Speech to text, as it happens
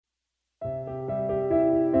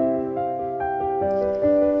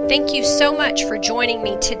Thank you so much for joining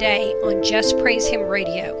me today on Just Praise Him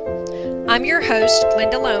Radio. I'm your host,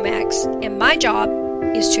 Glenda Lomax, and my job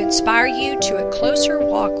is to inspire you to a closer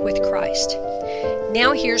walk with Christ.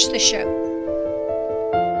 Now here's the show.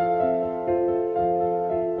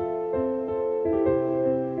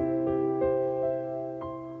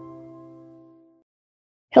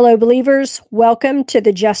 Hello, believers. Welcome to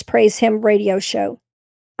the Just Praise Him radio show.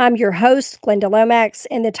 I'm your host, Glenda Lomax,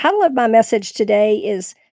 and the title of my message today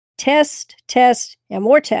is Test, Test, and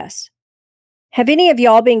More Tests. Have any of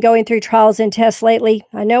y'all been going through trials and tests lately?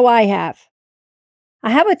 I know I have.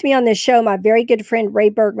 I have with me on this show my very good friend Ray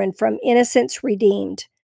Bergman from Innocence Redeemed.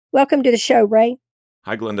 Welcome to the show, Ray.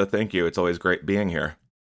 Hi, Glenda. Thank you. It's always great being here.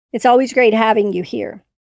 It's always great having you here.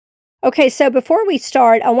 Okay, so before we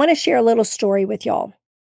start, I want to share a little story with y'all.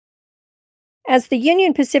 As the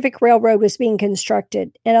Union Pacific Railroad was being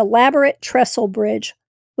constructed, an elaborate trestle bridge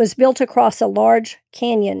was built across a large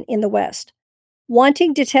canyon in the west.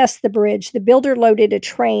 Wanting to test the bridge, the builder loaded a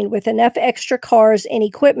train with enough extra cars and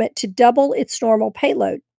equipment to double its normal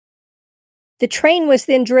payload. The train was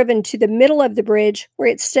then driven to the middle of the bridge, where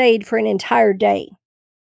it stayed for an entire day.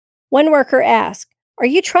 One worker asked, "Are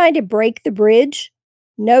you trying to break the bridge?"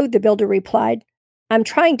 "No," the builder replied. "I'm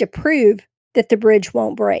trying to prove that the bridge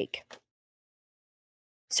won't break."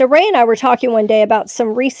 So Ray and I were talking one day about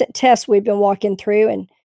some recent tests we've been walking through and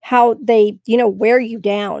how they, wear you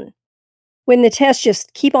down when the tests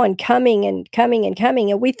just keep on coming and coming and coming.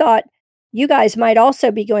 And we thought you guys might also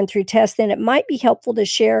be going through tests, and it might be helpful to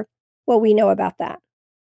share what we know about that.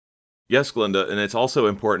 Yes, Glenda, and it's also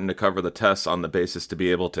important to cover the tests on the basis to be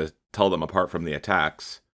able to tell them apart from the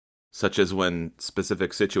attacks, such as when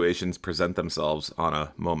specific situations present themselves on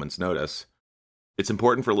a moment's notice. It's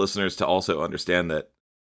important for listeners to also understand that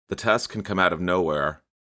the tests can come out of nowhere,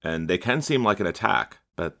 and they can seem like an attack,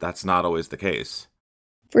 but that's not always the case.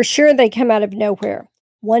 For sure, they come out of nowhere.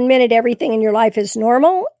 1 minute, everything in your life is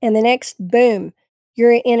normal, and the next, boom,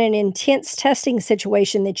 you're in an intense testing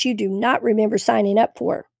situation that you do not remember signing up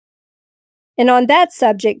for. And on that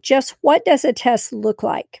subject, just what does a test look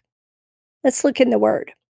like? Let's look in the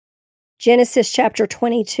Word. Genesis chapter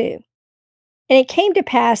 22. And it came to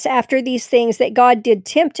pass after these things that God did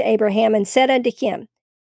tempt Abraham and said unto him,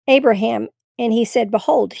 Abraham, and he said,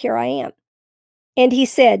 Behold, here I am. And he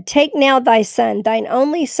said, Take now thy son, thine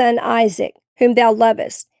only son Isaac, whom thou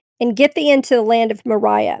lovest, and get thee into the land of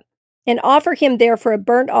Moriah, and offer him there for a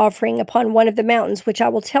burnt offering upon one of the mountains which I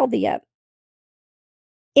will tell thee of.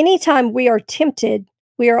 Anytime we are tempted,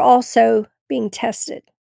 we are also being tested.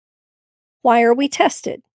 Why are we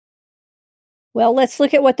tested? Well, let's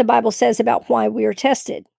look at what the Bible says about why we are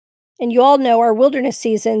tested. And you all know our wilderness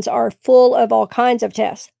seasons are full of all kinds of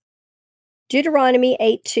tests. Deuteronomy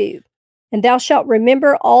 8:2. And thou shalt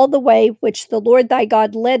remember all the way which the Lord thy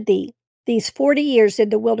God led thee these 40 years in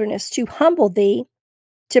the wilderness, to humble thee,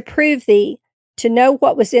 to prove thee, to know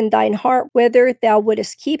what was in thine heart, whether thou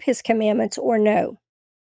wouldest keep his commandments or no.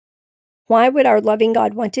 Why would our loving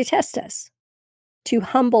God want to test us? To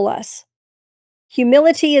humble us.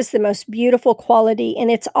 Humility is the most beautiful quality, and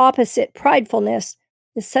its opposite, pridefulness,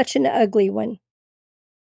 is such an ugly one.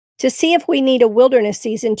 To see if we need a wilderness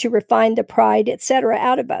season to refine the pride, etc.,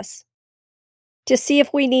 out of us. To see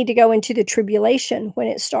if we need to go into the tribulation when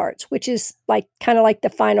it starts, which is kind of like the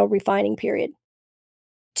final refining period.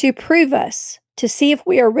 To prove us, to see if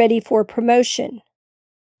we are ready for promotion,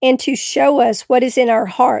 and to show us what is in our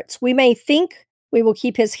hearts. We may think we will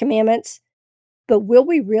keep his commandments, but will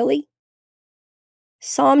we really?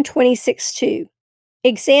 Psalm 26:2.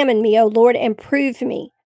 Examine me, O Lord, and prove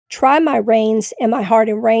me. Try my reins and my heart,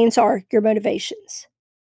 and reins are your motivations.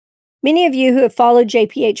 Many of you who have followed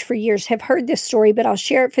JPH for years have heard this story, but I'll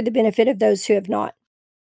share it for the benefit of those who have not.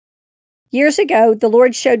 Years ago, the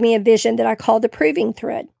Lord showed me a vision that I call the proving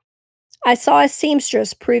thread. I saw a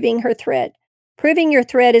seamstress proving her thread. Proving your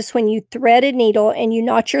thread is when you thread a needle and you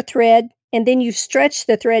knot your thread, and then you stretch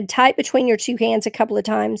the thread tight between your two hands a couple of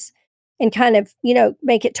times and kind of,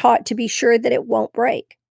 make it taut to be sure that it won't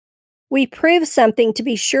break. We prove something to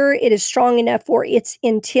be sure it is strong enough for its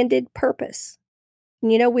intended purpose.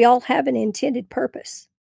 And we all have an intended purpose.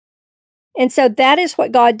 And so that is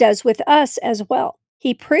what God does with us as well.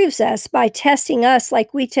 He proves us by testing us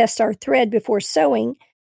like we test our thread before sewing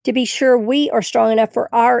to be sure we are strong enough for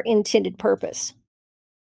our intended purpose.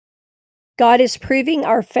 God is proving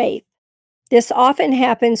our faith. This often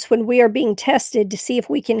happens when we are being tested to see if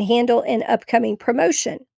we can handle an upcoming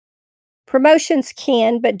promotion. Promotions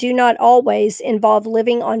can, but do not always, involve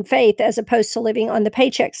living on faith as opposed to living on the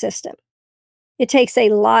paycheck system. It takes a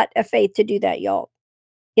lot of faith to do that, y'all.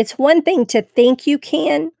 It's one thing to think you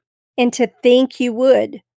can and to think you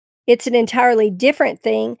would, It's an entirely different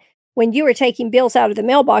thing when you are taking bills out of the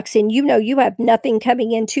mailbox and you know you have nothing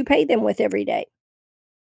coming in to pay them with every day.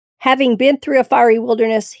 Having been through a fiery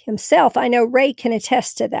wilderness himself, I know Ray can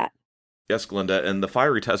attest to that. Yes, Glinda, and the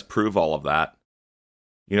fiery tests prove all of that.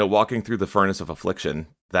 You know, walking through the furnace of affliction,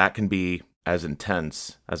 that can be as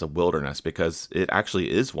intense as a wilderness because it actually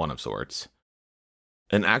is one of sorts.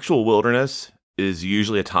 An actual wilderness is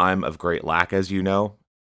usually a time of great lack, as you know.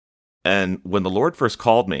 And when the Lord first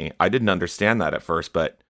called me, I didn't understand that at first,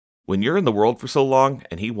 but when you're in the world for so long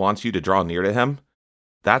and He wants you to draw near to Him,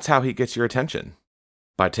 that's how He gets your attention.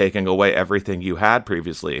 By taking away everything you had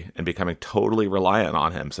previously and becoming totally reliant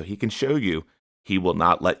on Him so He can show you He will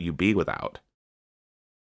not let you be without.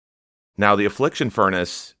 Now, the affliction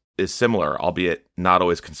furnace is similar, albeit not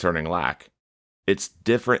always concerning lack. It's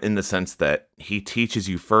different in the sense that He teaches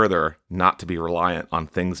you further not to be reliant on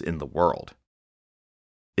things in the world.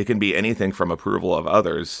 It can be anything from approval of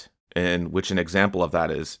others, in which an example of that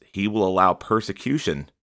is He will allow persecution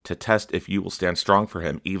to test if you will stand strong for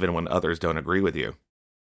Him even when others don't agree with you.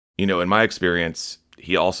 You know, in my experience,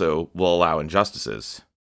 He also will allow injustices,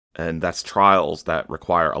 and that's trials that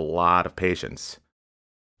require a lot of patience.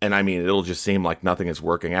 And I mean, it'll just seem like nothing is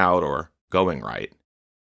working out or going right.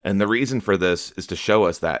 And the reason for this is to show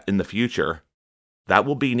us that in the future, that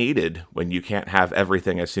will be needed when you can't have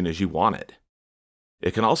everything as soon as you want it.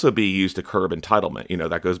 It can also be used to curb entitlement. You know,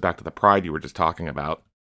 that goes back to the pride you were just talking about.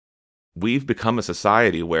 We've become a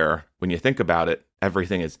society where, when you think about it,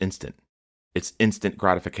 everything is instant. It's instant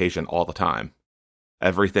gratification all the time.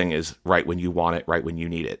 Everything is right when you want it, right when you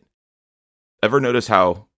need it. Ever notice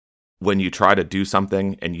how when you try to do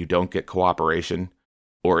something and you don't get cooperation,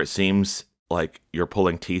 or it seems like you're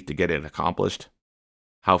pulling teeth to get it accomplished,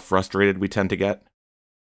 how frustrated we tend to get?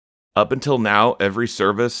 Up until now, every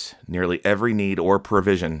service, nearly every need or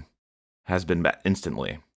provision has been met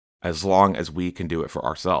instantly, as long as we can do it for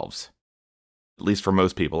ourselves. At least for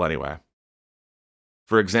most people anyway.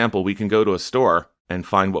 For example, we can go to a store and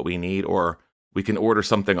find what we need, or we can order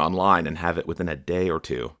something online and have it within a day or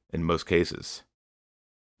two in most cases.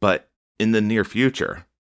 But in the near future,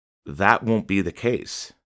 that won't be the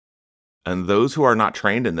case. And those who are not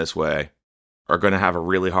trained in this way are going to have a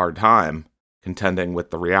really hard time contending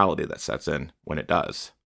with the reality that sets in when it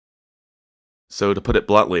does. So to put it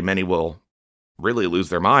bluntly, many will really lose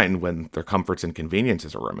their mind when their comforts and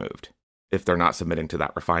conveniences are removed, if they're not submitting to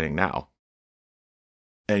that refining now.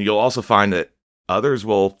 And you'll also find that others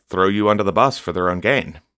will throw you under the bus for their own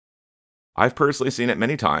gain. I've personally seen it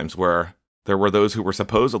many times where there were those who were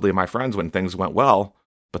supposedly my friends when things went well,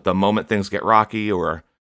 but the moment things get rocky or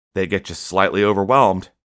they get just slightly overwhelmed,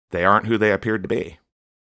 they aren't who they appeared to be.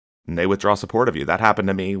 And they withdraw support of you. That happened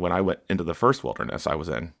to me when I went into the first wilderness I was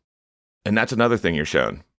in. And that's another thing you're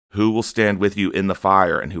shown. Who will stand with you in the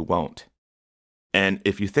fire and who won't? And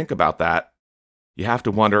if you think about that, you have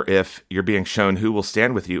to wonder if you're being shown who will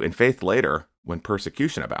stand with you in faith later when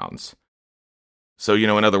persecution abounds. So,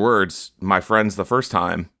 in other words, my friends the first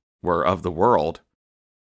time were of the world,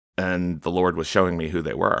 and the Lord was showing me who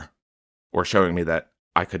they were, or showing me that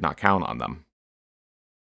I could not count on them.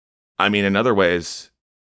 I mean, in other ways,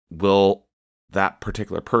 will that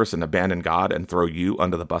particular person abandon God and throw you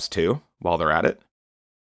under the bus too while they're at it?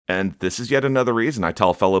 And this is yet another reason I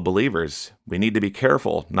tell fellow believers we need to be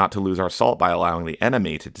careful not to lose our salt by allowing the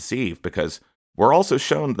enemy to deceive, because we're also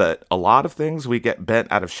shown that a lot of things we get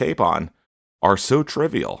bent out of shape on are so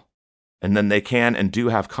trivial, and then they can and do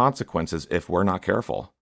have consequences if we're not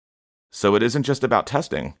careful. So it isn't just about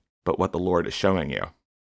testing, but what the Lord is showing you.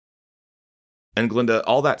 And Glinda,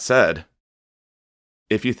 all that said,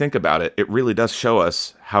 if you think about it, it really does show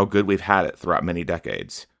us how good we've had it throughout many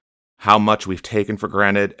decades, how much we've taken for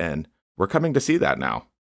granted, and we're coming to see that now.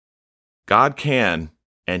 God can,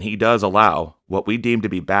 and He does allow what we deem to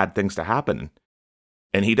be bad things to happen,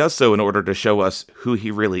 and He does so in order to show us who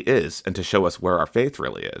He really is and to show us where our faith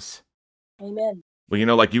really is. Amen.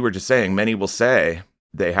 Well, like you were just saying, many will say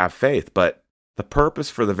they have faith, but the purpose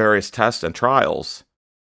for the various tests and trials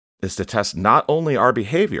is to test not only our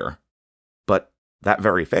behavior, but that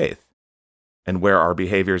very faith, and where our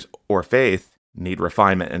behaviors or faith need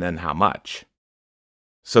refinement and then how much.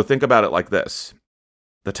 So think about it like this.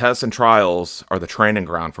 The tests and trials are the training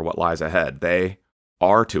ground for what lies ahead. They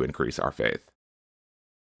are to increase our faith.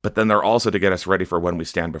 But then they're also to get us ready for when we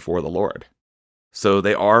stand before the Lord. So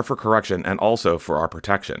they are for correction and also for our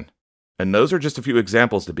protection. And those are just a few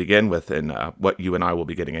examples to begin with in what you and I will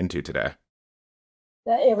be getting into today.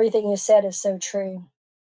 Everything you said is so true.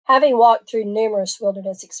 Having walked through numerous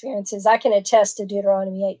wilderness experiences, I can attest to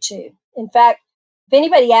Deuteronomy 8:2. In fact, if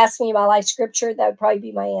anybody asked me my life scripture, that would probably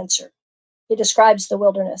be my answer. It describes the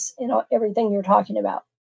wilderness and everything you're talking about.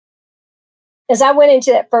 As I went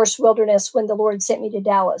into that first wilderness when the Lord sent me to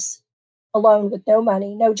Dallas, alone with no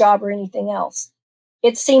money, no job, or anything else,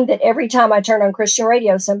 it seemed that every time I turned on Christian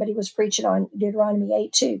radio, somebody was preaching on Deuteronomy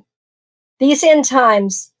 8:2. These end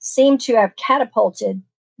times seem to have catapulted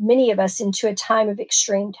many of us into a time of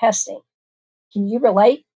extreme testing. Can you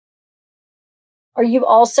relate? Are you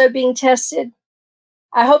also being tested?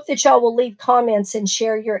 I hope that y'all will leave comments and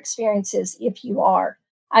share your experiences if you are.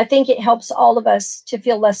 I think it helps all of us to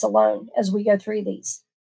feel less alone as we go through these.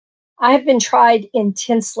 I have been tried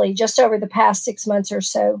intensely just over the past 6 months or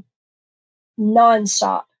so,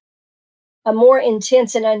 nonstop, a more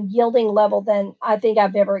intense and unyielding level than I think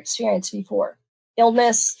I've ever experienced before.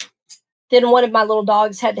 Illness. Then one of my little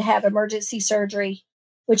dogs had to have emergency surgery,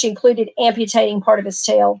 which included amputating part of his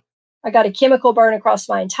tail. I got a chemical burn across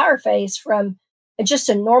my entire face from just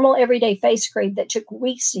a normal everyday face cream that took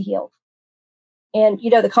weeks to heal. And,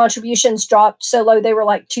 the contributions dropped so low, they were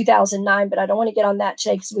like 2009, but I don't want to get on that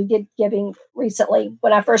today because we did giving recently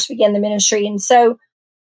when I first began the ministry. And so,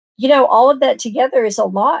 all of that together is a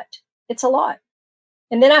lot. It's a lot.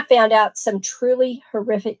 And then I found out some truly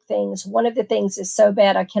horrific things. One of the things is so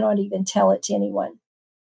bad, I cannot even tell it to anyone.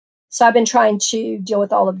 So I've been trying to deal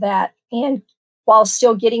with all of that, and while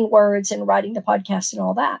still getting words and writing the podcast and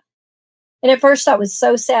all that. And at first I was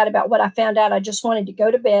so sad about what I found out. I just wanted to go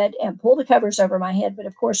to bed and pull the covers over my head. But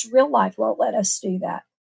of course, real life won't let us do that.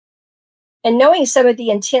 And knowing some of the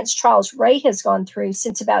intense trials Ray has gone through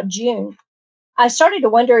since about June, I started to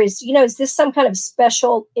wonder, is this some kind of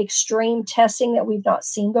special extreme testing that we've not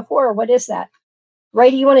seen before? Or what is that? Ray,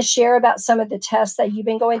 do you want to share about some of the tests that you've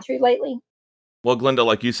been going through lately? Well, Glenda,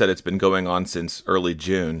 like you said, it's been going on since early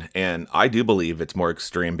June. And I do believe it's more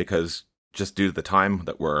extreme because just due to the time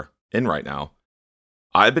that we're in right now,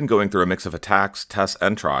 I've been going through a mix of attacks, tests,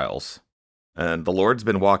 and trials, and the Lord's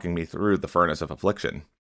been walking me through the furnace of affliction.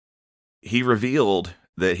 He revealed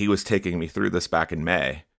that he was taking me through this back in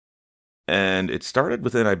May, and it started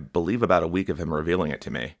within, I believe, about a week of him revealing it to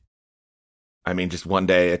me. I mean, just one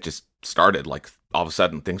day it just started, like all of a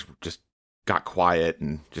sudden things just got quiet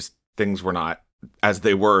and just things were not as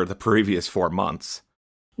they were the previous 4 months.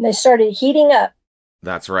 And they started heating up.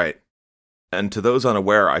 That's right. And to those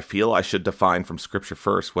unaware, I feel I should define from Scripture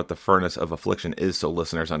first what the furnace of affliction is so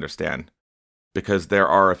listeners understand, because there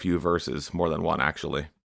are a few verses, more than one actually.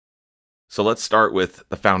 So let's start with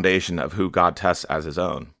the foundation of who God tests as his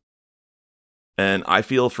own. And I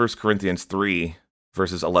feel 1 Corinthians 3,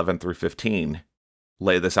 verses 11 through 15,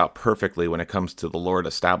 lay this out perfectly when it comes to the Lord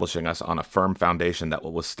establishing us on a firm foundation that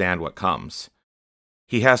will withstand what comes.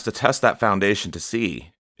 He has to test that foundation to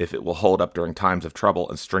see if it will hold up during times of trouble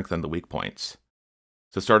and strengthen the weak points.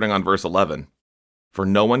 So starting on verse 11, for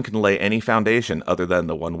no one can lay any foundation other than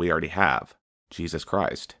the one we already have, Jesus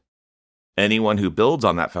Christ. Anyone who builds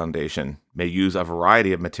on that foundation may use a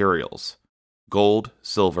variety of materials, gold,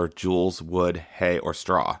 silver, jewels, wood, hay, or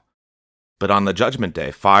straw. But on the judgment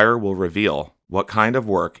day, fire will reveal what kind of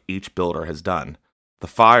work each builder has done. The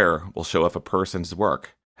fire will show if a person's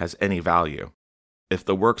work has any value. If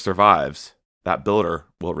the work survives, that builder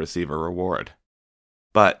will receive a reward.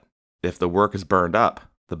 But if the work is burned up,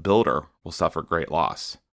 the builder will suffer great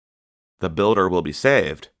loss. The builder will be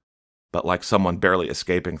saved, but like someone barely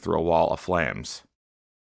escaping through a wall of flames.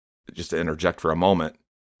 Just to interject for a moment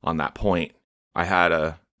on that point, I had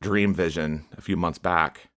a dream vision a few months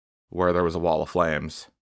back where there was a wall of flames,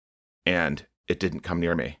 and it didn't come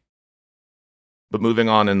near me. But moving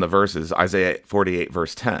on in the verses, Isaiah 48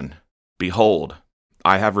 verse 10, behold,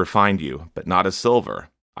 I have refined you, but not as silver.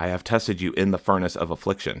 I have tested you in the furnace of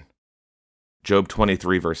affliction. Job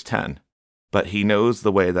 23 verse 10, but he knows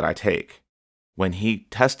the way that I take. When he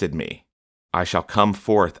tested me, I shall come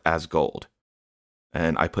forth as gold.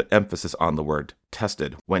 And I put emphasis on the word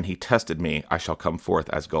tested. When he tested me, I shall come forth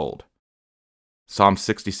as gold. Psalm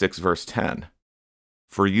 66 verse 10,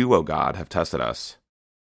 for you, O God, have tested us.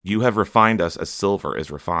 You have refined us as silver is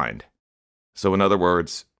refined. So in other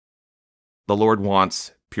words, the Lord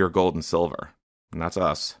wants pure gold and silver, and that's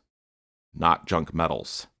us, not junk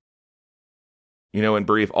metals. In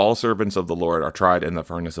brief, all servants of the Lord are tried in the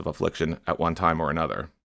furnace of affliction at one time or another.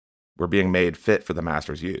 We're being made fit for the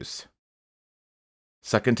Master's use.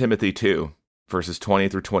 2 Timothy 2, verses 20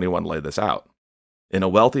 through 21 lay this out. In a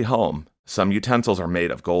wealthy home, some utensils are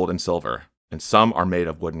made of gold and silver, and some are made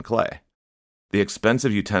of wood and clay. The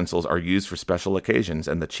expensive utensils are used for special occasions,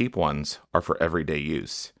 and the cheap ones are for everyday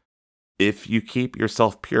use. If you keep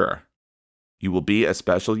yourself pure, you will be a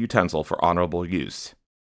special utensil for honorable use.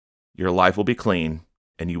 Your life will be clean,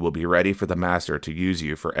 and you will be ready for the Master to use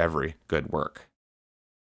you for every good work.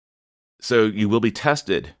 So you will be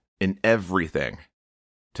tested in everything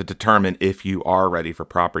to determine if you are ready for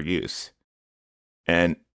proper use.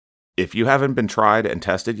 And if you haven't been tried and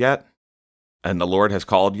tested yet, and the Lord has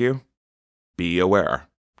called you, be aware,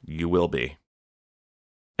 you will be.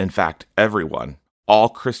 In fact, everyone, all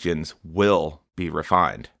Christians, will be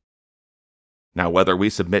refined. Now, whether we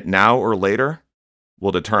submit now or later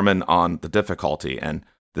will determine on the difficulty, and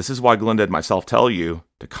this is why Glenda and myself tell you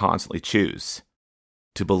to constantly choose,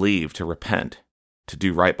 to believe, to repent, to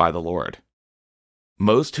do right by the Lord.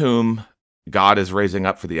 Most whom God is raising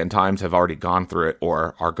up for the end times have already gone through it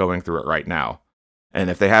or are going through it right now. And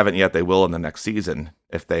if they haven't yet, they will in the next season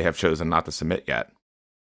if they have chosen not to submit yet.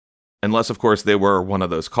 Unless, of course, they were one of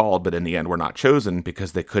those called, but in the end were not chosen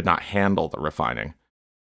because they could not handle the refining.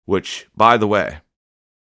 Which, by the way,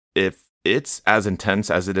 if it's as intense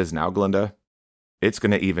as it is now, Glenda, it's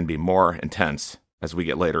going to even be more intense as we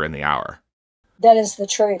get later in the hour. That is the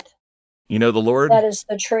truth. You know, the Lord... That is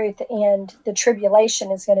the truth, and the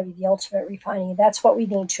tribulation is going to be the ultimate refining. That's what we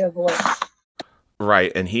need to avoid.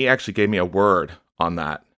 Right, and he actually gave me a word on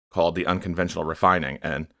that called the unconventional refining,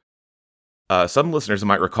 and some listeners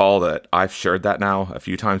might recall that I've shared that now a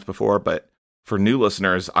few times before, but for new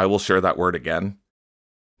listeners, I will share that word again.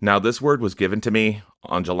 Now, this word was given to me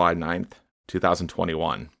on July 9th,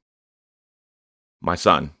 2021. My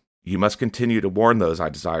son, you must continue to warn those I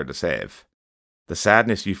desire to save. The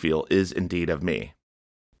sadness you feel is indeed of me.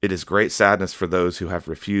 It is great sadness for those who have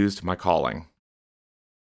refused my calling.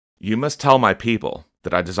 You must tell my people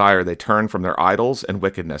that I desire they turn from their idols and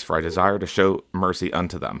wickedness, for I desire to show mercy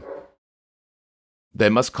unto them. They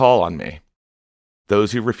must call on me.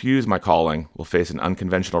 Those who refuse my calling will face an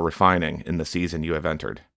unconventional refining in the season you have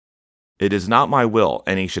entered. It is not my will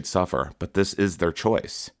any should suffer, but this is their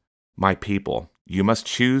choice. My people, you must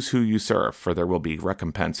choose who you serve, for there will be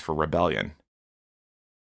recompense for rebellion.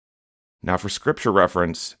 Now, for scripture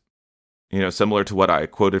reference, similar to what I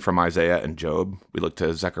quoted from Isaiah and Job, we look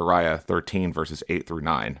to Zechariah 13, verses 8 through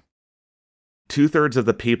 9. 2/3 of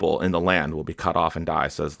the people in the land will be cut off and die,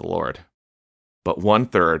 says the Lord. But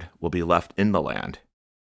 1/3 will be left in the land.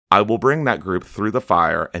 I will bring that group through the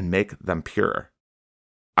fire and make them pure.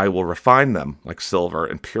 I will refine them like silver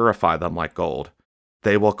and purify them like gold.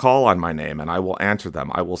 They will call on my name, and I will answer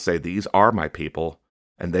them. I will say, these are my people,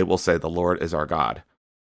 and they will say, the Lord is our God.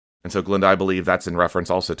 And so, Glenda, I believe that's in reference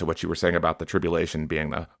also to what you were saying about the tribulation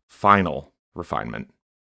being the final refinement.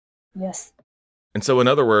 Yes. And so, in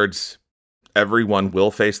other words, everyone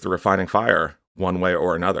will face the refining fire one way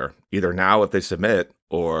or another, either now if they submit,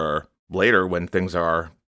 or later when things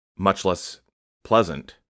are much less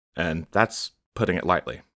pleasant. And that's putting it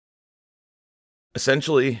lightly.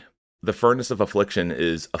 Essentially, the furnace of affliction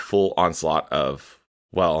is a full onslaught of,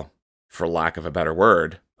 well, for lack of a better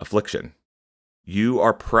word, affliction. You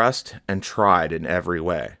are pressed and tried in every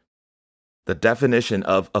way. The definition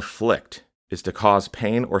of afflict is to cause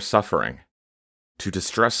pain or suffering, to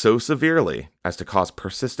distress so severely as to cause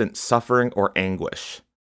persistent suffering or anguish.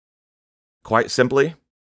 Quite simply,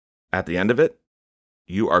 at the end of it,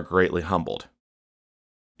 you are greatly humbled.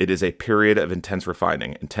 It is a period of intense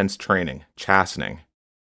refining, intense training, chastening.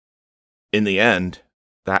 In the end,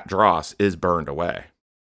 that dross is burned away.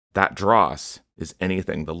 That dross is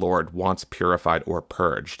anything the Lord wants purified or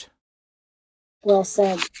purged. Well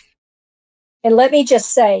said. And let me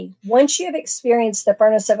just say, once you have experienced the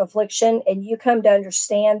furnace of affliction and you come to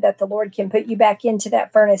understand that the Lord can put you back into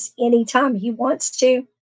that furnace anytime he wants to,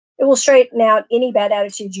 it will straighten out any bad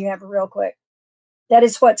attitude you have real quick. That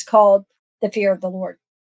is what's called the fear of the Lord.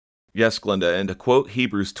 Yes, Glenda, and to quote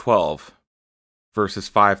Hebrews 12, verses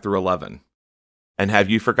 5 through 11, and have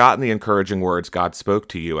you forgotten the encouraging words God spoke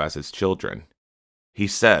to you as his children? He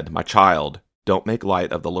said, my child, don't make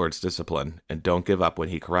light of the Lord's discipline, and don't give up when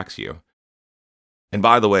he corrects you. And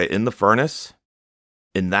by the way, in the furnace,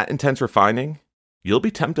 in that intense refining, you'll be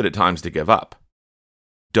tempted at times to give up.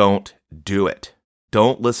 Don't do it.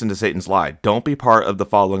 Don't listen to Satan's lie. Don't be part of the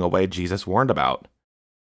falling away Jesus warned about.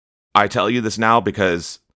 I tell you this now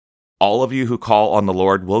because all of you who call on the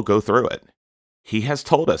Lord will go through it. He has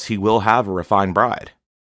told us he will have a refined bride.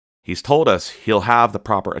 He's told us he'll have the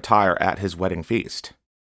proper attire at his wedding feast.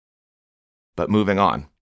 But moving on,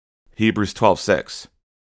 Hebrews 12:6.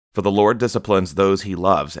 For the Lord disciplines those he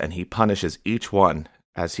loves, and he punishes each one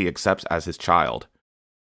as he accepts as his child.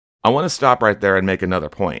 I want to stop right there and make another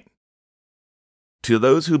point. To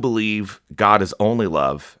those who believe God is only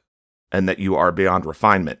love, and that you are beyond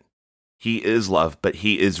refinement, he is love, but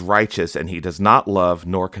he is righteous, and he does not love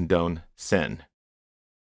nor condone sin.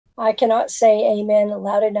 I cannot say amen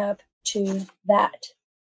loud enough to that.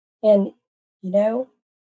 And,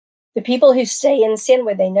 The people who stay in sin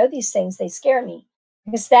when they know these things, they scare me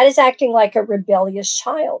because that is acting like a rebellious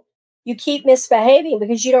child. You keep misbehaving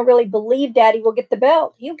because you don't really believe daddy will get the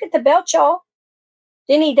belt. He'll get the belt, y'all.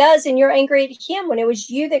 Then he does, and you're angry at him when it was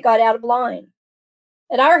you that got out of line.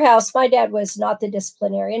 At our house, my dad was not the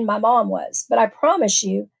disciplinarian, my mom was. But I promise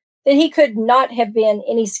you that he could not have been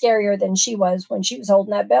any scarier than she was when she was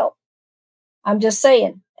holding that belt. I'm just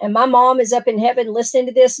saying. And my mom is up in heaven listening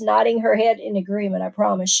to this, nodding her head in agreement, I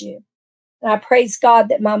promise you. And I praise God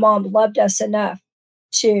that my mom loved us enough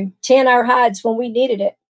to tan our hides when we needed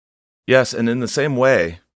it. Yes, and in the same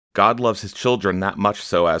way, God loves his children that much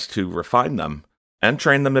so as to refine them and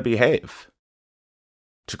train them to behave,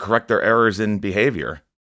 to correct their errors in behavior,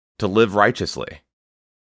 to live righteously.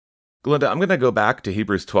 Glenda, I'm going to go back to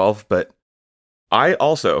Hebrews 12, but I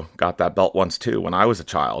also got that belt once too when I was a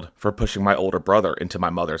child for pushing my older brother into my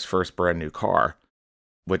mother's first brand new car,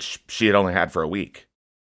 which she had only had for a week.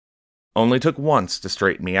 Only took once to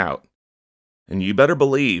straighten me out. And you better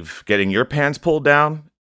believe getting your pants pulled down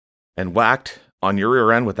and whacked on your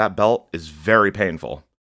rear end with that belt is very painful.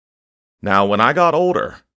 Now, when I got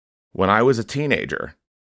older, when I was a teenager,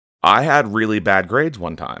 I had really bad grades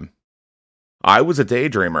one time. I was a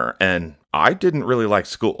daydreamer, and I didn't really like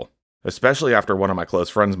school, especially after one of my close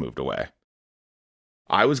friends moved away.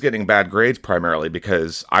 I was getting bad grades primarily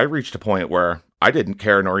because I reached a point where I didn't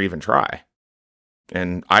care nor even try.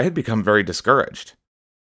 And I had become very discouraged.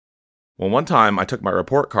 Well, one time I took my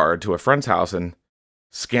report card to a friend's house and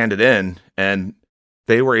scanned it in, and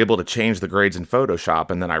they were able to change the grades in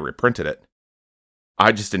Photoshop, and then I reprinted it.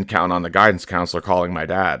 I just didn't count on the guidance counselor calling my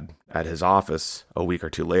dad at his office a week or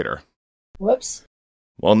two later. Whoops.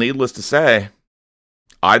 Well, needless to say,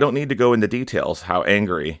 I don't need to go into details how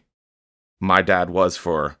angry my dad was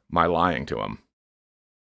for my lying to him.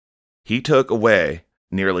 He took away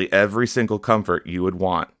nearly every single comfort you would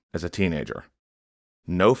want as a teenager.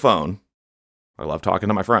 No phone. I love talking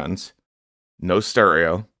to my friends. No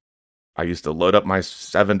stereo. I used to load up my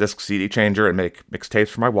 7-disc CD changer and make mixtapes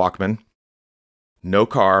for my Walkman. No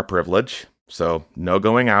car privilege, so no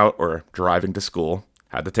going out or driving to school.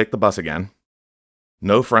 Had to take the bus again.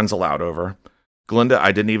 No friends allowed over. Glenda,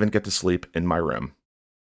 I didn't even get to sleep in my room.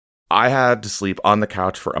 I had to sleep on the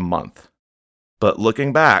couch for a month. But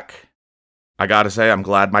looking back, I gotta say I'm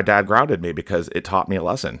glad my dad grounded me because it taught me a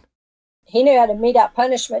lesson. He knew how to mete out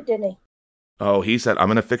punishment, didn't he? Oh, he said, I'm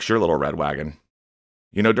gonna fix your little red wagon.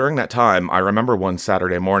 You know, during that time, I remember one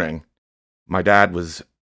Saturday morning, my dad was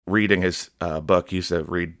reading his book. He used to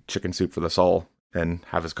read Chicken Soup for the Soul and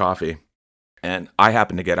have his coffee. And I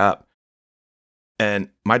happened to get up. And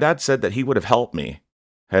my dad said that he would have helped me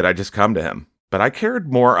had I just come to him. But I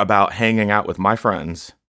cared more about hanging out with my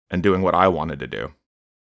friends and doing what I wanted to do.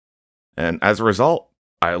 And as a result,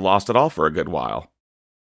 I lost it all for a good while.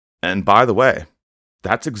 And by the way,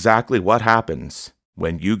 that's exactly what happens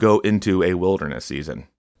when you go into a wilderness season.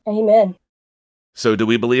 Amen. So do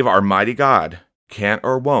we believe our mighty God can't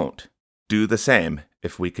or won't do the same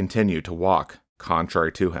if we continue to walk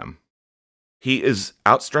contrary to him? He is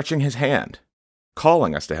outstretching his hand,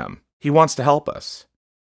 calling us to him. He wants to help us.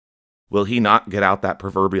 Will he not get out that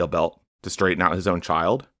proverbial belt to straighten out his own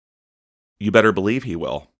child? You better believe he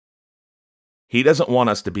will. He doesn't want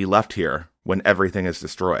us to be left here when everything is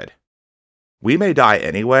destroyed. We may die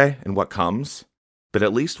anyway in what comes, but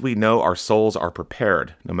at least we know our souls are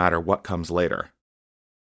prepared no matter what comes later.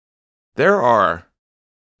 There are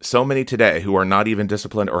so many today who are not even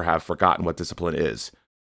disciplined or have forgotten what discipline is.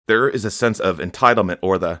 There is a sense of entitlement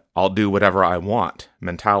or the I'll do whatever I want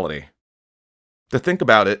mentality. To think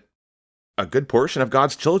about it, a good portion of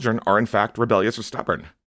God's children are in fact rebellious or stubborn.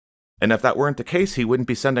 And if that weren't the case, he wouldn't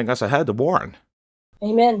be sending us ahead to warn.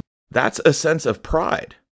 Amen. That's a sense of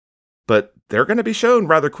pride. But they're going to be shown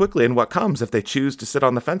rather quickly in what comes if they choose to sit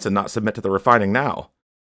on the fence and not submit to the refining now.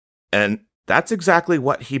 And that's exactly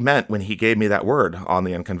what he meant when he gave me that word on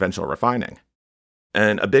the unconventional refining.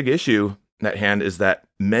 And a big issue at hand is that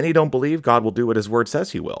many don't believe God will do what his word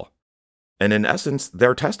says he will. And in essence,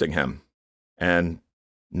 they're testing him. And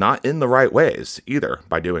not in the right ways either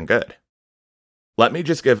by doing good. Let me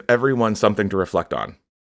just give everyone something to reflect on.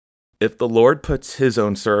 If the Lord puts his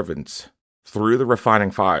own servants through the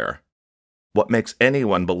refining fire, what makes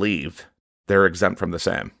anyone believe they're exempt from the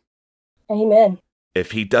same? Amen.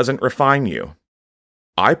 If he doesn't refine you,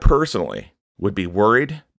 I personally would be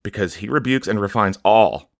worried because he rebukes and refines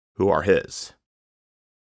all who are his.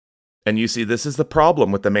 And you see, this is the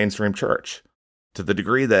problem with the mainstream church, to the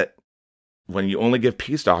degree that when you only give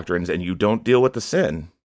peace doctrines and you don't deal with the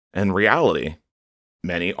sin and reality,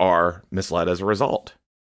 many are misled as a result.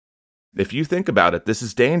 If you think about it, this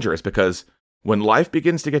is dangerous because When life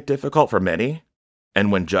begins to get difficult for many,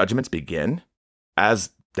 and when judgments begin,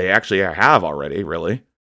 as they actually have already, really,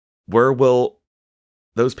 where will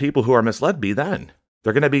those people who are misled be then?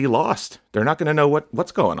 They're going to be lost. They're not going to know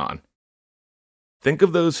what's going on. Think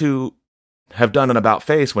of those who have done an about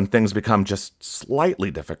face when things become just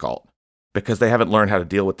slightly difficult because they haven't learned how to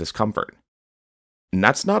deal with discomfort. And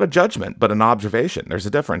that's not a judgment, but an observation. There's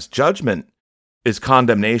a difference. Judgment is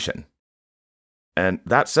condemnation. And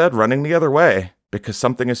that said, running the other way because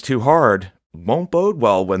something is too hard won't bode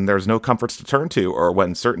well when there's no comforts to turn to or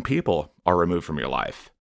when certain people are removed from your life.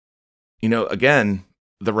 Again,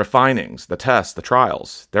 the refinings, the tests, the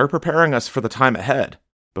trials, they're preparing us for the time ahead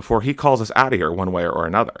before he calls us out of here one way or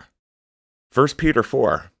another. 1 Peter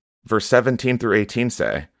 4, verse 17 through 18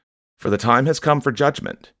 say, "For the time has come for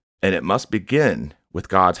judgment, and it must begin with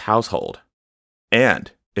God's household.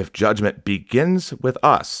 And if judgment begins with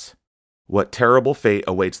us, what terrible fate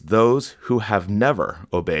awaits those who have never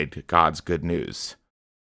obeyed God's good news."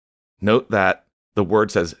 Note that the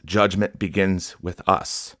word says judgment begins with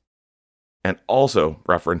us, and also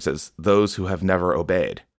references those who have never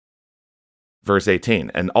obeyed. Verse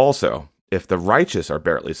 18, "And also, if the righteous are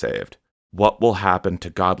barely saved, what will happen to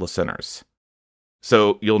godless sinners?"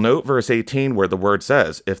 So you'll note verse 18 where the word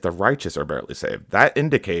says, if the righteous are barely saved. That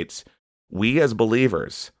indicates we as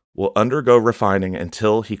believers will undergo refining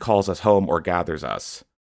until he calls us home or gathers us.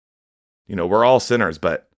 We're all sinners,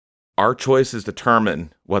 but our choices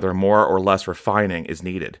determine whether more or less refining is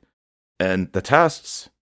needed. And the tests,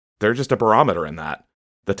 they're just a barometer in that.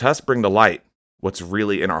 The tests bring to light what's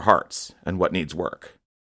really in our hearts and what needs work.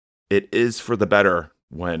 It is for the better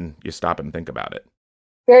when you stop and think about it.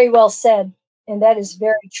 Very well said. And that is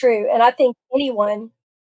very true. And I think anyone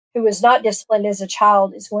who was not disciplined as a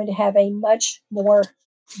child is going to have a much more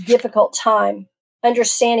difficult time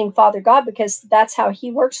understanding Father God, because that's how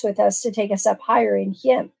he works with us to take us up higher in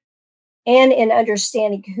him and in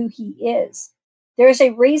understanding who he is. There's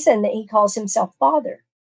a reason that he calls himself Father.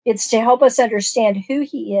 It's to help us understand who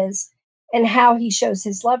he is and how he shows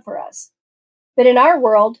his love for us. But in our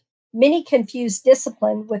world, many confuse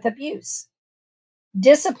discipline with abuse.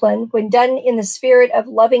 Discipline, when done in the spirit of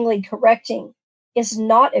lovingly correcting, is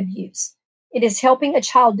not abuse. It is helping a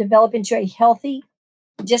child develop into a healthy,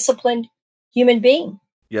 disciplined human being.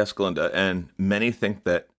 Yes, Glenda, and many think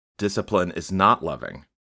that discipline is not loving.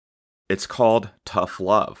 It's called tough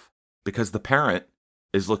love because the parent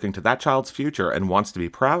is looking to that child's future and wants to be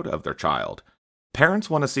proud of their child. Parents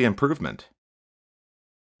want to see improvement.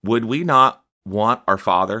 Would we not want our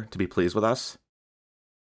Father to be pleased with us?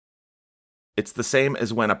 It's the same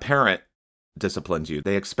as when a parent disciplines you.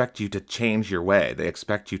 They expect you to change your way. They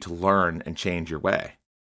expect you to learn and change your way.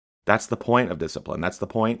 That's the point of discipline. That's the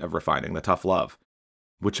point of refining, the tough love.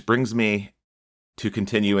 Which brings me to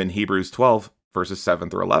continue in Hebrews 12, verses 7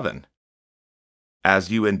 through 11.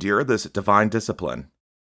 "As you endure this divine discipline,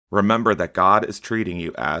 remember that God is treating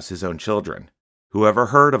you as his own children. Who ever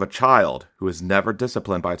heard of a child who is never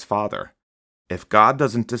disciplined by its father? If God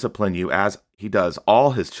doesn't discipline you as he does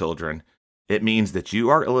all his children, it means that you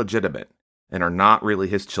are illegitimate and are not really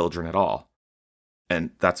his children at all."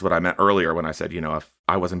 And that's what I meant earlier when I said, if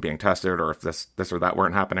I wasn't being tested or if this or that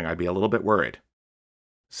weren't happening, I'd be a little bit worried.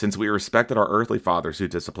 Since we respected our earthly fathers who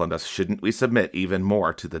disciplined us, shouldn't we submit even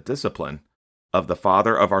more to the discipline of the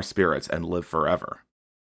Father of our spirits and live forever?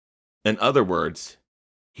 In other words,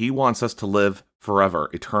 he wants us to live forever,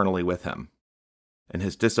 eternally with him. And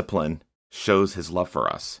his discipline shows his love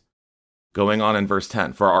for us. Going on in verse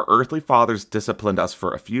 10, "For our earthly fathers disciplined us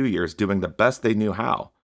for a few years, doing the best they knew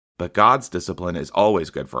how. But God's discipline is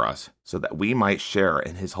always good for us, so that we might share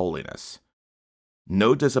in his holiness."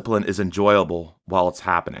 No discipline is enjoyable while it's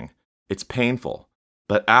happening. It's painful.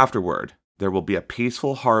 But afterward, there will be a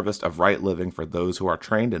peaceful harvest of right living for those who are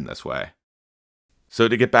trained in this way. So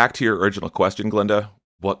to get back to your original question, Glenda,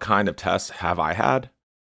 what kind of tests have I had?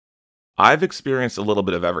 I've experienced a little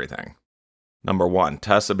bit of everything. Number 1,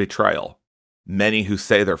 tests of betrayal. Many who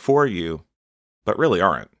say they're for you, but really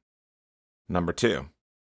aren't. Number 2,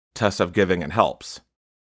 tests of giving and helps.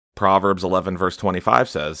 Proverbs 11 verse 25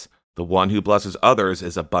 says, "The one who blesses others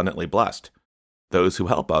is abundantly blessed. Those who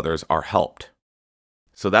help others are helped."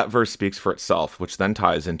 So that verse speaks for itself, which then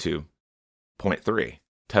ties into point 3,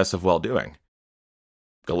 tests of well-doing.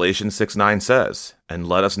 Galatians 6:9 says, "And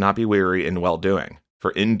let us not be weary in well-doing,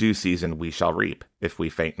 for in due season we shall reap, if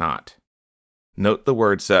we faint not." Note the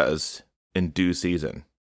word says, in due season.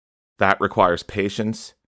 That requires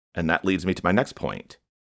patience, and that leads me to my next point.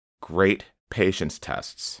 Great patience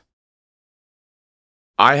tests.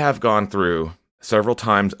 I have gone through several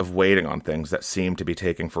times of waiting on things that seem to be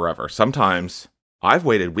taking forever. Sometimes I've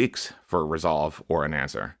waited weeks for a resolve or an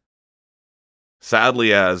answer.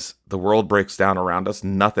 Sadly, as the world breaks down around us,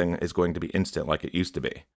 nothing is going to be instant like it used to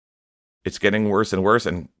be. It's getting worse and worse,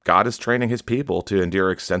 and God is training his people to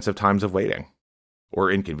endure extensive times of waiting.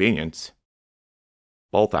 Or inconvenience.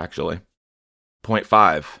 Both, actually. Point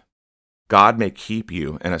 5. God may keep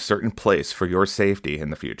you in a certain place for your safety in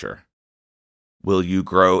the future. Will you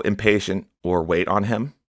grow impatient or wait on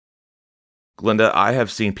him? Glenda, I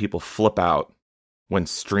have seen people flip out when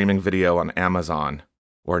streaming video on Amazon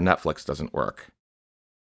or Netflix doesn't work.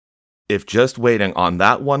 If just waiting on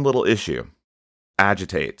that one little issue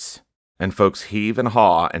agitates and folks heave and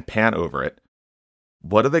haw and pant over it,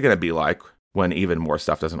 what are they going to be like when even more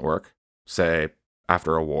stuff doesn't work? Say,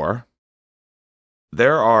 after a war?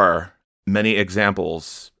 There are many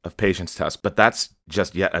examples of patience tests, but that's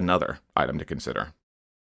just yet another item to consider.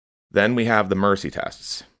 Then we have the mercy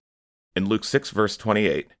tests. In Luke 6, verse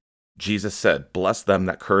 28, Jesus said, "Bless them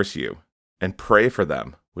that curse you, and pray for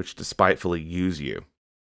them which despitefully use you."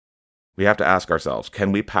 We have to ask ourselves,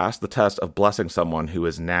 can we pass the test of blessing someone who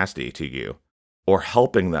is nasty to you, or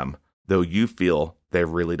helping them though you feel they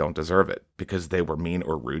really don't deserve it because they were mean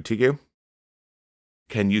or rude to you?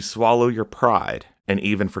 Can you swallow your pride and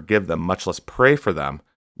even forgive them, much less pray for them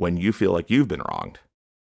when you feel like you've been wronged?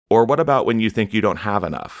 Or what about when you think you don't have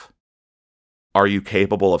enough? Are you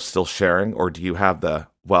capable of still sharing, or do you have the,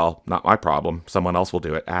 well, not my problem, someone else will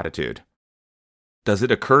do it attitude? Does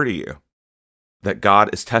it occur to you that God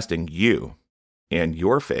is testing you and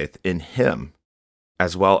your faith in him,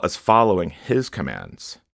 as well as following his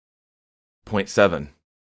commands? Point 7.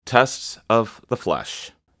 Tests of the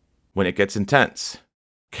flesh. When it gets intense,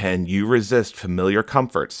 can you resist familiar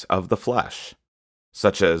comforts of the flesh,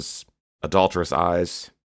 such as adulterous eyes,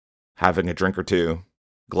 having a drink or two,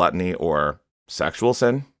 gluttony, or sexual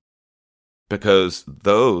sin? Because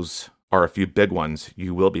those are a few big ones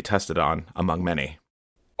you will be tested on among many.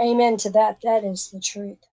 Amen to that. That is the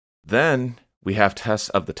truth. Then we have tests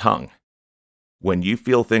of the tongue. When you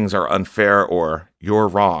feel things are unfair or you're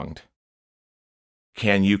wronged,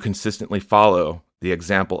 can you consistently follow the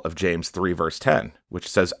example of James 3, verse 10, which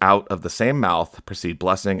says, "Out of the same mouth proceed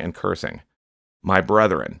blessing and cursing. My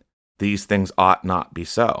brethren, these things ought not be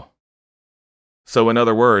so." So in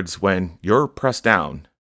other words, when you're pressed down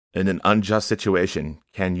in an unjust situation,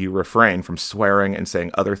 can you refrain from swearing and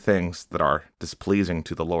saying other things that are displeasing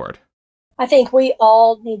to the Lord? I think we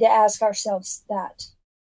all need to ask ourselves that.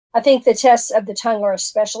 I think the tests of the tongue are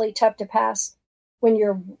especially tough to pass when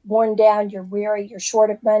you're worn down, you're weary, you're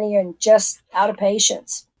short of money, and just out of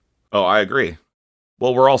patience. Oh, I agree.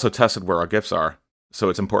 Well, we're also tested where our gifts are, so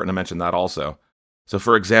it's important to mention that also. So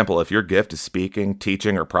for example, if your gift is speaking,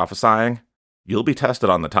 teaching, or prophesying, you'll be tested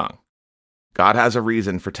on the tongue. God has a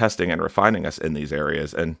reason for testing and refining us in these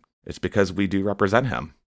areas, and it's because we do represent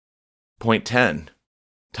him. Point 10.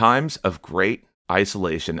 Times of great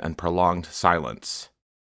isolation and prolonged silence.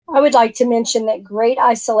 I would like to mention that great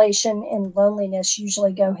isolation and loneliness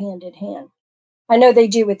usually go hand in hand. I know they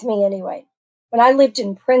do with me anyway. When I lived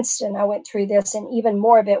in Princeton, I went through this, and even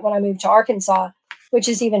more of it when I moved to Arkansas, which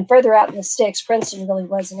is even further out in the sticks. Princeton really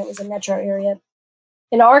wasn't. It was a metro area.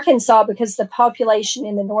 In Arkansas, because the population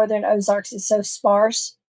in the northern Ozarks is so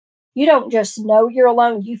sparse, you don't just know you're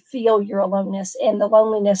alone, you feel your aloneness, and the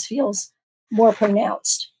loneliness feels more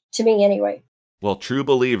pronounced, to me anyway. Well, true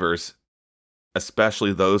believers,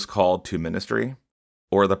 especially those called to ministry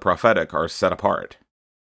or the prophetic, are set apart.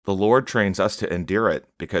 The Lord trains us to endure it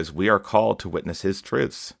because we are called to witness his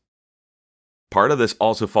truths. Part of this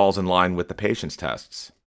also falls in line with the patience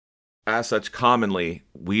tests. As such, commonly,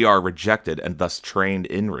 we are rejected and thus trained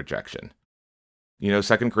in rejection.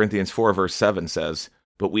 2 Corinthians 4 verse 7 says,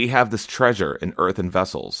 "But we have this treasure in earthen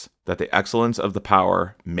vessels, that the excellence of the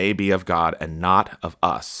power may be of God and not of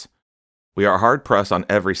us. We are hard pressed on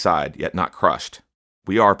every side, yet not crushed.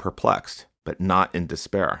 We are perplexed, but not in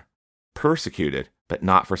despair. Persecuted, but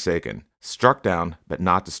not forsaken. Struck down, but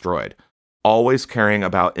not destroyed. Always carrying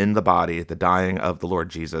about in the body the dying of the Lord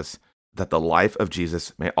Jesus, that the life of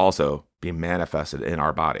Jesus may also be manifested in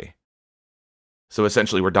our body." So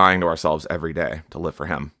essentially, we're dying to ourselves every day to live for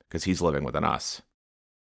him, because he's living within us.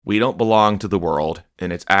 We don't belong to the world,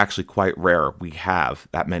 and it's actually quite rare we have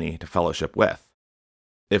that many to fellowship with.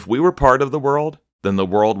 If we were part of the world, then the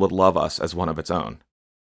world would love us as one of its own.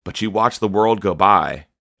 But you watch the world go by,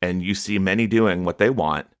 and you see many doing what they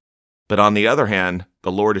want. But on the other hand,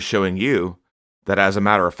 the Lord is showing you that, as a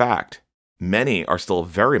matter of fact, many are still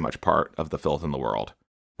very much part of the filth in the world,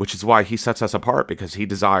 which is why he sets us apart, because he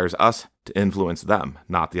desires us to influence them,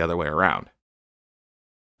 not the other way around.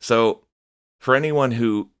 So, for anyone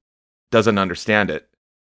who doesn't understand it,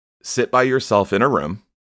 sit by yourself in a room.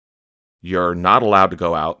 You're not allowed to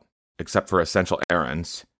go out except for essential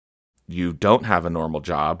errands. You don't have a normal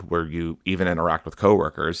job where you even interact with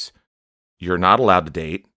coworkers. You're not allowed to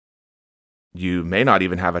date. You may not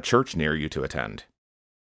even have a church near you to attend.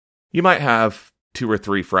 You might have 2 or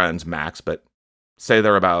 3 friends max, but say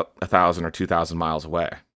they're about 1,000 or 2,000 miles away.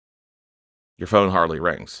 Your phone hardly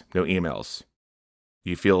rings, no emails.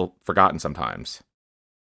 You feel forgotten sometimes.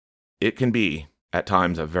 It can be, at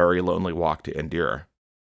times, a very lonely walk to endure.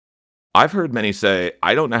 I've heard many say,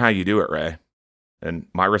 "I don't know how you do it, Ray." And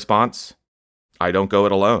my response, I don't go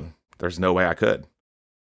it alone. There's no way I could.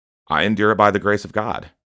 I endure it by the grace of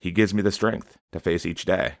God. He gives me the strength to face each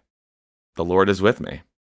day. The Lord is with me.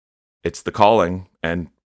 It's the calling, and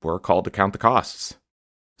we're called to count the costs.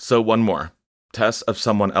 So one more. Tests of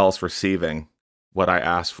someone else receiving what I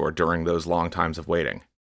asked for during those long times of waiting.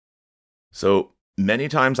 So many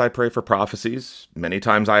times I pray for prophecies. Many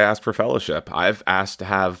times I ask for fellowship. I've asked to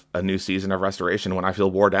have a new season of restoration when I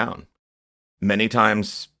feel wore down. Many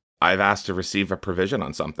times I've asked to receive a provision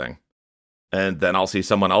on something. And then I'll see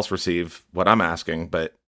someone else receive what I'm asking,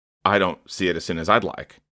 but I don't see it as soon as I'd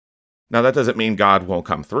like. Now, that doesn't mean God won't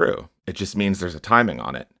come through. It just means there's a timing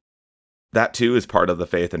on it. That, too, is part of the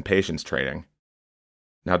faith and patience training.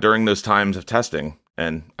 Now, during those times of testing,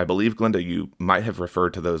 and I believe, Glenda, you might have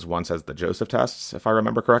referred to those once as the Joseph tests, if I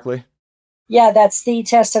remember correctly. Yeah, that's the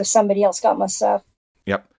test of somebody else got my stuff.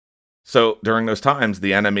 Yep. So during those times,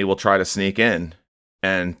 the enemy will try to sneak in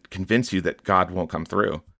and convince you that God won't come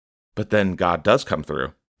through. But then God does come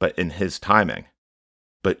through, but in his timing.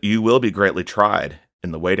 But you will be greatly tried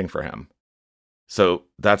in the waiting for him. So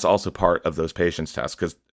that's also part of those patience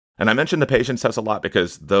tests. And I mentioned the patience tests a lot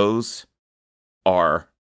because those are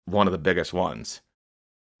one of the biggest ones.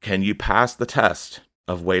 Can you pass the test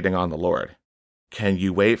of waiting on the Lord? Can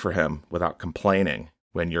you wait for him without complaining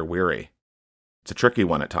when you're weary? It's a tricky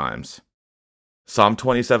one at times. Psalm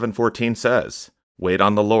 27:14 says, "Wait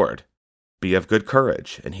on the Lord. Be of good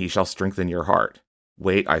courage, and he shall strengthen your heart.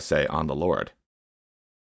 Wait, I say, on the Lord."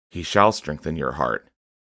 He shall strengthen your heart.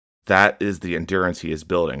 That is the endurance he is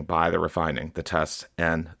building by the refining, the tests,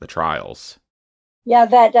 and the trials. Yeah,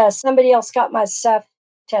 that somebody else got my stuff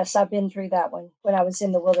test. I've been through that one when I was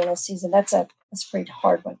in the wilderness season. That's a pretty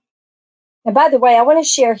hard one. And by the way, I want to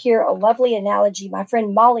share here a lovely analogy my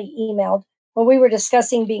friend Molly emailed when we were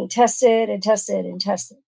discussing being tested and tested and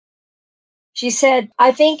tested. She said,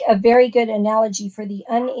 "I think a very good analogy for the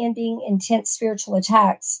unending, intense spiritual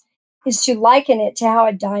attacks is to liken it to how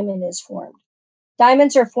a diamond is formed.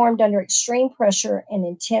 Diamonds are formed under extreme pressure and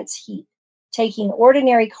intense heat, taking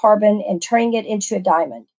ordinary carbon and turning it into a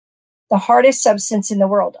diamond, the hardest substance in the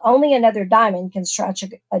world. Only another diamond can stretch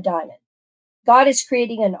a diamond. God is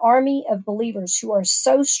creating an army of believers who are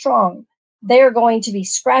so strong, they are going to be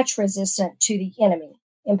scratch resistant to the enemy,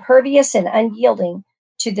 impervious and unyielding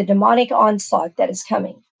to the demonic onslaught that is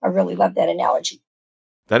coming." I really love that analogy.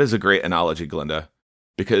 That is a great analogy, Glenda,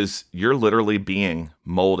 because you're literally being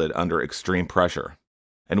molded under extreme pressure.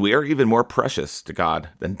 And we are even more precious to God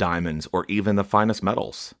than diamonds or even the finest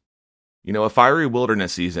metals. You know, a fiery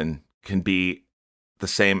wilderness season can be the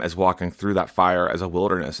same as walking through that fire, as a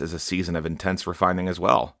wilderness is a season of intense refining as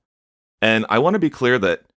well. And I want to be clear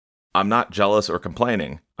that I'm not jealous or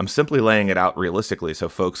complaining. I'm simply laying it out realistically so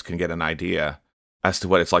folks can get an idea as to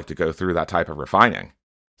what it's like to go through that type of refining.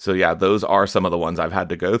 So yeah, those are some of the ones I've had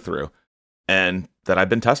to go through and that I've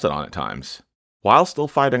been tested on at times, while still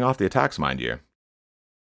fighting off the attacks, mind you.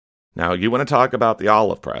 Now, you want to talk about the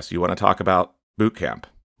olive press. You want to talk about boot camp.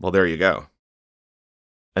 Well, there you go.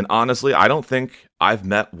 And honestly, I don't think I've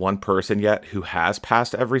met one person yet who has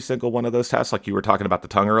passed every single one of those tests, like you were talking about the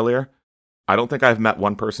tongue earlier. I don't think I've met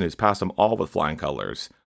one person who's passed them all with flying colors.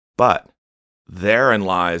 But therein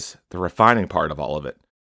lies the refining part of all of it,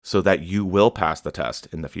 so that you will pass the test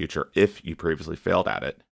in the future if you previously failed at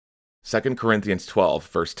it. 2 Corinthians 12,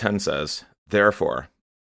 verse 10 says, "Therefore,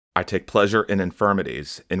 I take pleasure in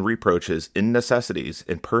infirmities, in reproaches, in necessities,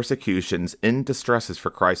 in persecutions, in distresses for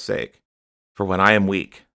Christ's sake. For when I am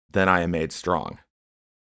weak, then I am made strong."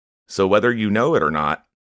 So whether you know it or not,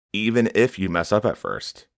 even if you mess up at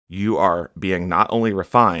first, you are being not only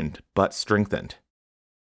refined, but strengthened.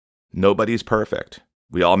 Nobody's perfect.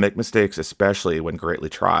 We all make mistakes, especially when greatly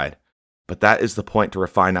tried. But that is the point to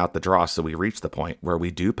refine out the dross so we reach the point where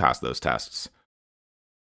we do pass those tests.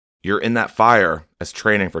 You're in that fire as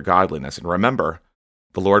training for godliness. And remember,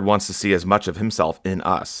 the Lord wants to see as much of himself in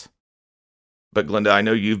us. But Glenda, I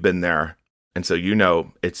know you've been there. And so you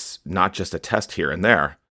know it's not just a test here and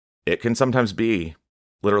there. It can sometimes be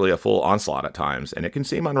literally a full onslaught at times, and it can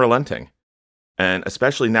seem unrelenting. And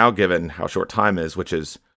especially now, given how short time is, which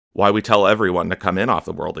is why we tell everyone to come in off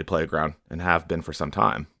the worldly playground and have been for some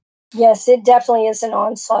time. Yes, it definitely is an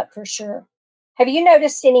onslaught for sure. Have you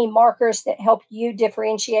noticed any markers that help you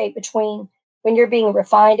differentiate between when you're being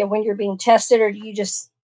refined and when you're being tested, or do you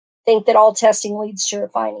just think that all testing leads to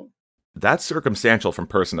refining? That's circumstantial from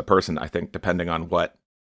person to person, I think, depending on what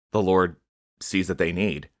the Lord sees that they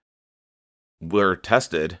need. We're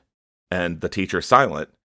tested and the teacher's silent.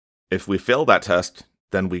 If we fail that test,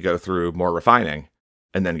 then we go through more refining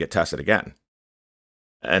and then get tested again.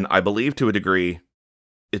 And I believe to a degree,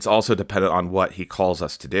 it's also dependent on what he calls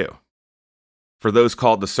us to do. For those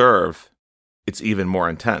called to serve, it's even more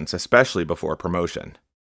intense, especially before promotion.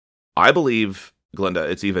 I believe, Glenda,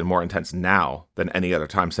 it's even more intense now than any other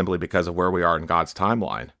time simply because of where we are in God's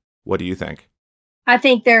timeline. What do you think? I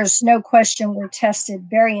think there's no question we're tested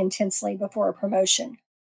very intensely before a promotion.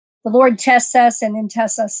 The Lord tests us and then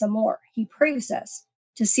tests us some more. He proves us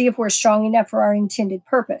to see if we're strong enough for our intended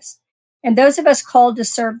purpose. And those of us called to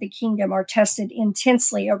serve the kingdom are tested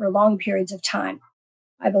intensely over long periods of time,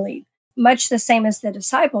 I believe. Much the same as the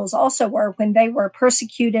disciples also were when they were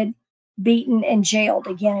persecuted, beaten, and jailed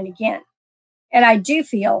again and again. And I do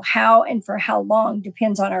feel how and for how long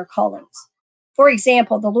depends on our callings. For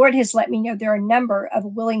example, the Lord has let me know there are a number of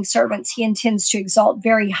willing servants he intends to exalt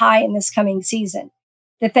very high in this coming season,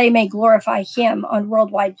 that they may glorify him on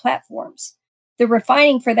worldwide platforms. The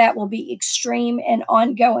refining for that will be extreme and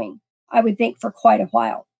ongoing, I would think, for quite a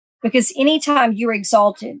while. Because anytime you're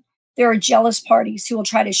exalted, there are jealous parties who will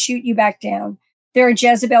try to shoot you back down. There are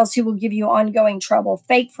Jezebels who will give you ongoing trouble,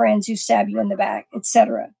 fake friends who stab you in the back,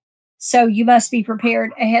 etc. So you must be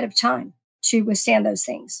prepared ahead of time to withstand those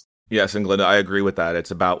things. Yes, and Glenda, I agree with that.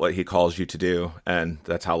 It's about what he calls you to do, and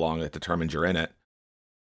that's how long it determines you're in it.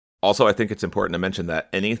 Also, I think it's important to mention that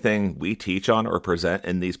anything we teach on or present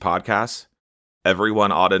in these podcasts,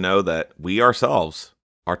 everyone ought to know that we ourselves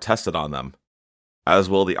are tested on them, as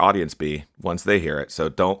will the audience be once they hear it. So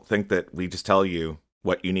don't think that we just tell you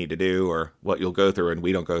what you need to do or what you'll go through and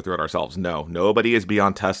we don't go through it ourselves. No, nobody is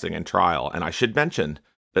beyond testing and trial. And I should mention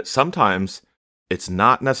that sometimes it's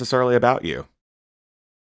not necessarily about you.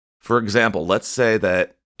 For example, let's say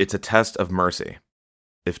that it's a test of mercy.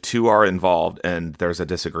 If two are involved and there's a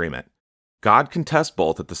disagreement, God can test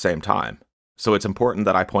both at the same time. So it's important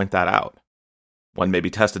that I point that out. One may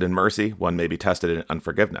be tested in mercy, one may be tested in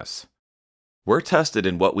unforgiveness. We're tested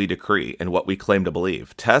in what we decree and what we claim to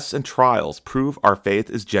believe. Tests and trials prove our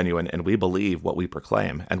faith is genuine and we believe what we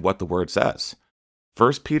proclaim and what the word says.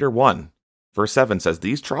 1 Peter 1, verse 7 says,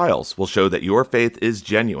 "These trials will show that your faith is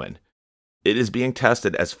genuine. It is being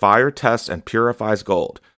tested as fire tests and purifies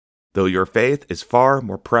gold, though your faith is far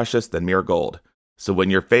more precious than mere gold. So when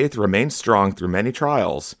your faith remains strong through many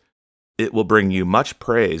trials, it will bring you much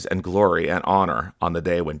praise and glory and honor on the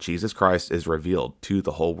day when Jesus Christ is revealed to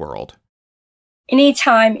the whole world."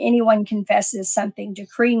 Anytime anyone confesses something,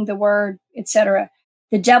 decreeing the word, etc.,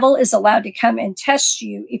 the devil is allowed to come and test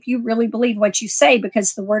you if you really believe what you say,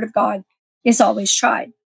 because the word of God is always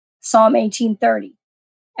tried. Psalm 18:30.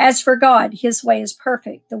 As for God, his way is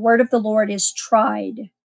perfect. The word of the Lord is tried.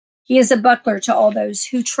 He is a buckler to all those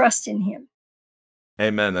who trust in him.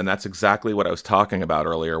 Amen. And that's exactly what I was talking about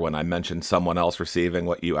earlier when I mentioned someone else receiving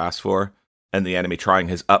what you asked for and the enemy trying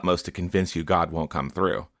his utmost to convince you God won't come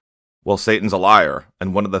through. Well, Satan's a liar.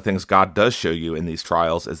 And one of the things God does show you in these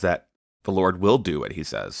trials is that the Lord will do what he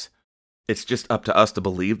says. It's just up to us to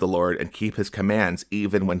believe the Lord and keep his commands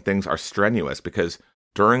even when things are strenuous, because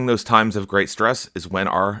during those times of great stress is when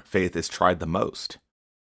our faith is tried the most.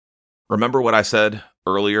 Remember what I said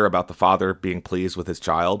earlier about the father being pleased with his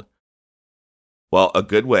child? Well, a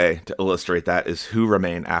good way to illustrate that is who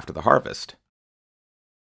remain after the harvest.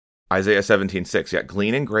 Isaiah 17:6, "Yet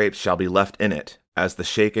gleaning grapes shall be left in it, as the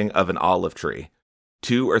shaking of an olive tree,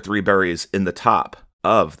 2 or 3 berries in the top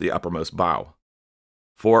of the uppermost bough,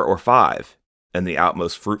 4 or 5 in the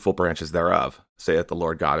outmost fruitful branches thereof, saith the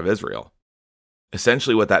Lord God of Israel."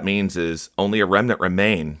 Essentially what that means is only a remnant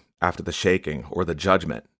remain after the shaking or the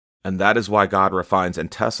judgment. And that is why God refines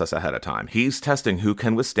and tests us ahead of time. He's testing who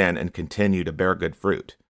can withstand and continue to bear good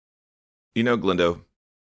fruit. You know, Glenda,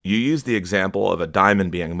 you used the example of a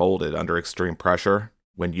diamond being molded under extreme pressure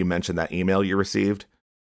when you mentioned that email you received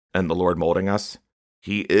and the Lord molding us.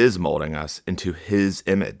 He is molding us into his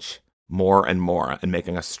image more and more and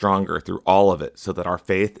making us stronger through all of it so that our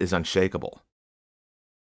faith is unshakable.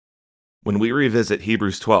 When we revisit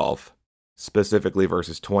Hebrews 12, specifically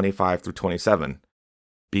verses 25 through 27,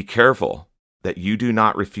 be careful that you do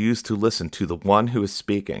not refuse to listen to the one who is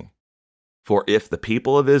speaking. For if the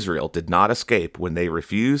people of Israel did not escape when they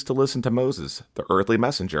refused to listen to Moses, the earthly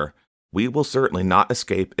messenger, we will certainly not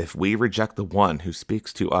escape if we reject the one who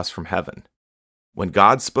speaks to us from heaven. When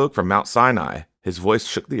God spoke from Mount Sinai, his voice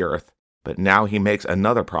shook the earth, but now he makes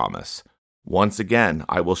another promise. Once again,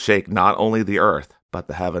 I will shake not only the earth, but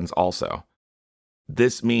the heavens also.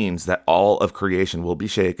 This means that all of creation will be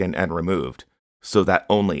shaken and removed, so that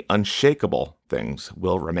only unshakable things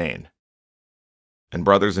will remain. And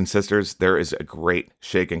brothers and sisters, there is a great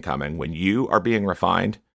shaking coming. When you are being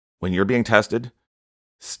refined, when you're being tested,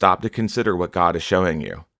 stop to consider what God is showing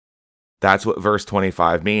you. That's what verse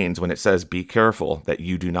 25 means when it says, be careful that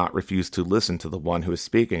you do not refuse to listen to the one who is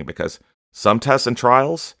speaking, because some tests and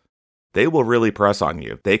trials, they will really press on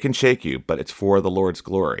you. They can shake you, but it's for the Lord's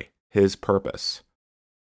glory, his purpose.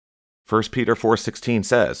 1 Peter 4:16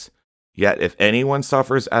 says, yet if anyone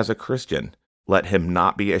suffers as a Christian, let him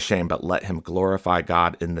not be ashamed, but let him glorify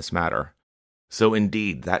God in this matter. So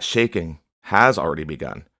indeed, that shaking has already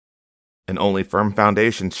begun, and only firm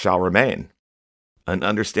foundations shall remain. And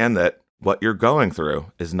understand that what you're going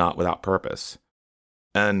through is not without purpose.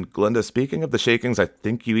 And Glenda, speaking of the shakings, I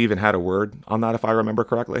think you even had a word on that, if I remember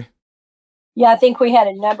correctly. Yeah, I think we had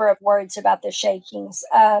a number of words about the shakings.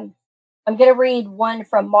 I'm going to read one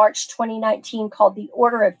from March 2019 called The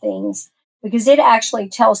Order of Things, because it actually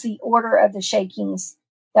tells the order of the shakings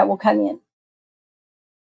that will come in.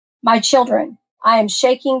 My children, I am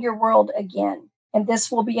shaking your world again, and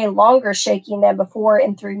this will be a longer shaking than before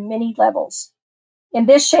and through many levels. In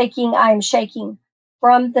this shaking, I am shaking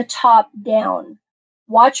from the top down.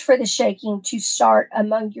 Watch for the shaking to start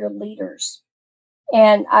among your leaders.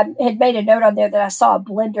 And I had made a note on there that I saw a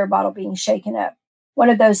blender bottle being shaken up. One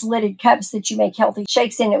of those lidded cups that you make healthy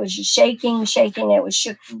shakes in. It was just shaking, and it was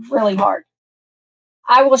shook really hard.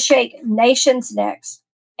 I will shake nations next,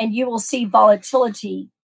 and you will see volatility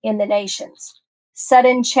in the nations.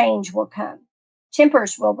 Sudden change will come.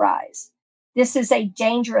 Tempers will rise. This is a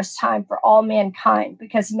dangerous time for all mankind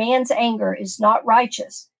because man's anger is not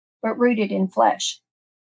righteous, but rooted in flesh.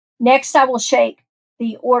 Next, I will shake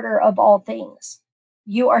the order of all things.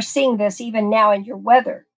 You are seeing this even now in your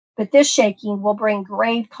weather, but this shaking will bring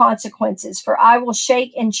grave consequences, for I will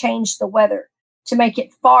shake and change the weather to make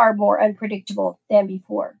it far more unpredictable than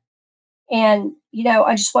before. And,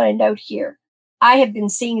 I just want to note here, I have been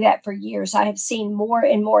seeing that for years. I have seen more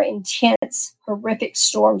and more intense, horrific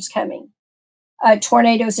storms coming,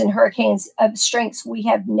 tornadoes and hurricanes of strengths we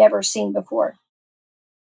have never seen before.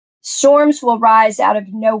 Storms will rise out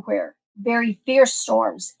of nowhere, very fierce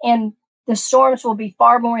storms, and the storms will be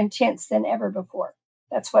far more intense than ever before.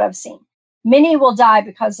 That's what I've seen. Many will die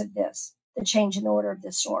because of this, the change in the order of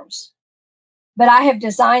the storms. But I have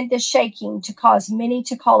designed this shaking to cause many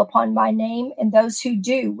to call upon my name, and those who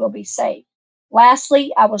do will be saved.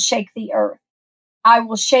 Lastly, I will shake the earth. I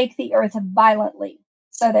will shake the earth violently,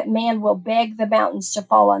 so that man will beg the mountains to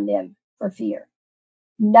fall on them for fear.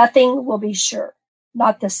 Nothing will be sure,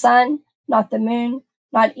 not the sun, not the moon,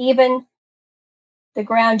 not even the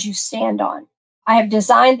ground you stand on. I have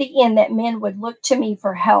designed the end that men would look to me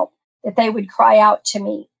for help, that they would cry out to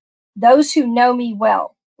me. Those who know me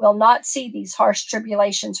well will not see these harsh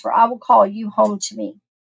tribulations, for I will call you home to me.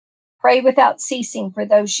 Pray without ceasing for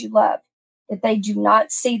those you love, that they do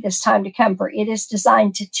not see this time to come, for it is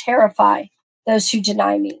designed to terrify those who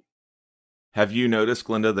deny me. Have you noticed,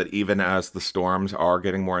 Glenda, that even as the storms are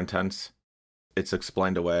getting more intense, it's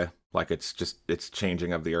explained away? Like it's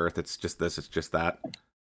changing of the earth. It's just this, it's just that.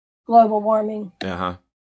 Global warming. Uh-huh.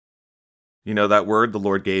 That word the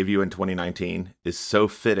Lord gave you in 2019 is so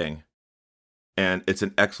fitting. And it's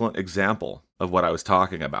an excellent example of what I was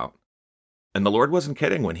talking about. And the Lord wasn't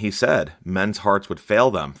kidding when he said men's hearts would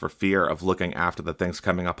fail them for fear of looking after the things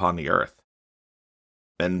coming upon the earth.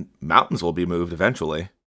 And mountains will be moved eventually.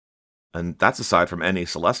 And that's aside from any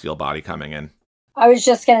celestial body coming in. I was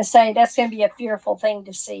just going to say, that's going to be a fearful thing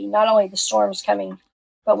to see. Not only the storms coming,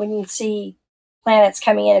 but when you see planets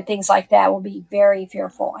coming in and things like that will be very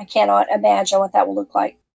fearful. I cannot imagine what that will look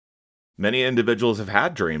like. Many individuals have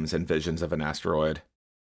had dreams and visions of an asteroid.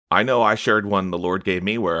 I know I shared one the Lord gave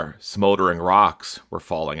me where smoldering rocks were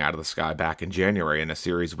falling out of the sky back in January in a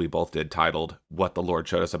series we both did titled, What the Lord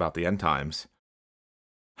Showed Us About the End Times.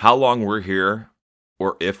 How long we're here,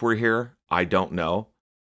 or if we're here, I don't know,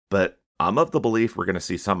 but I'm of the belief we're going to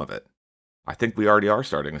see some of it. I think we already are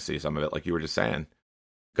starting to see some of it, like you were just saying.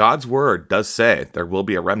 God's word does say there will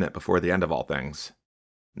be a remnant before the end of all things.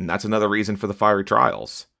 And that's another reason for the fiery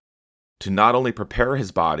trials. To not only prepare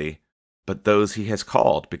his body, but those he has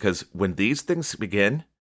called, because when these things begin,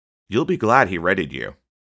 you'll be glad he readied you.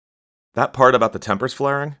 That part about the tempers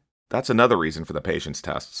flaring, that's another reason for the patience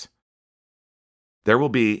tests. There will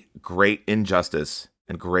be great injustice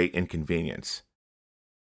and great inconvenience.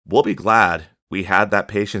 we'll be glad we had that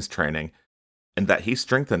patience training and that he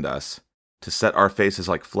strengthened us to set our faces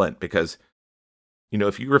like flint. Because,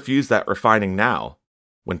 if you refuse that refining now,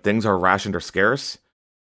 when things are rationed or scarce,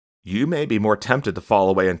 you may be more tempted to fall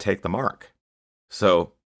away and take the mark.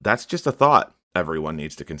 So that's just a thought everyone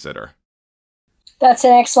needs to consider. That's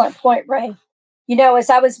an excellent point, Ray. As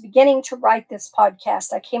I was beginning to write this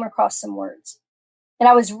podcast, I came across some words. And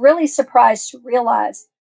I was really surprised to realize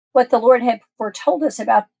what the Lord had foretold us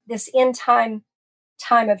about this end time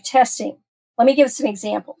of testing. Let me give some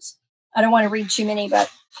examples. I don't want to read too many,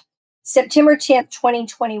 but September 10th,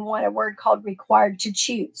 2021, a word called required to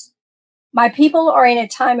choose. My people are in a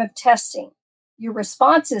time of testing. Your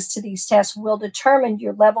responses to these tests will determine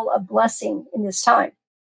your level of blessing in this time.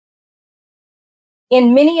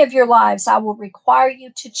 In many of your lives, I will require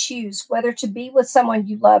you to choose whether to be with someone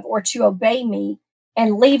you love or to obey me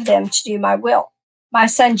and leave them to do my will. My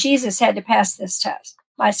son Jesus had to pass this test.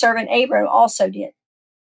 My servant Abram also did.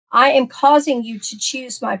 I am causing you to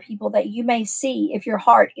choose, my people, that you may see if your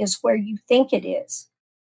heart is where you think it is.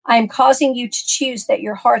 I am causing you to choose that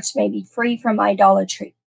your hearts may be free from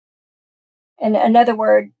idolatry. And another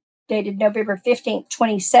word dated November 15th,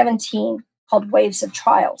 2017, called waves of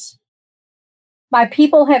trials. My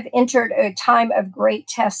people have entered a time of great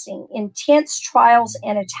testing. Intense trials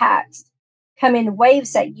and attacks come in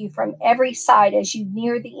waves at you from every side as you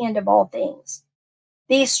near the end of all things.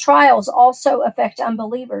 These trials also affect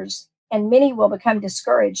unbelievers, and many will become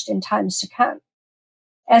discouraged in times to come.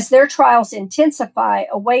 As their trials intensify,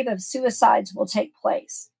 a wave of suicides will take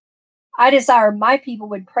place. I desire my people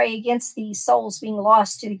would pray against these souls being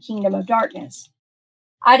lost to the kingdom of darkness.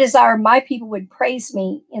 I desire my people would praise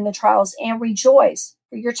me in the trials and rejoice,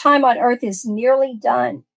 for your time on earth is nearly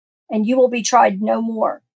done, and you will be tried no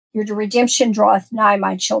more. Your redemption draweth nigh,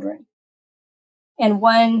 my children.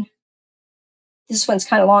 And this one's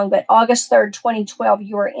kind of long, but August 3rd, 2012,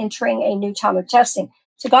 you are entering a new time of testing.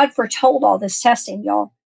 So God foretold all this testing,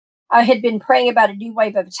 y'all. I had been praying about a new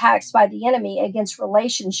wave of attacks by the enemy against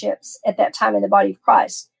relationships at that time in the body of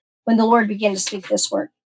Christ, when the Lord began to speak this word.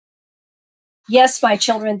 Yes, my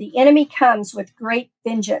children, the enemy comes with great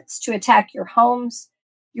vengeance to attack your homes,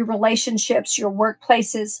 your relationships, your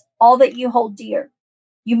workplaces, all that you hold dear.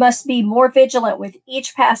 You must be more vigilant with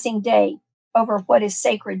each passing day over what is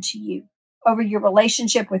sacred to you, over your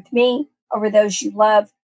relationship with me, over those you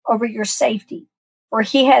love, over your safety. For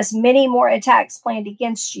he has many more attacks planned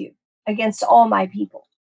against you, against all my people.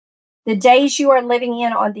 The days you are living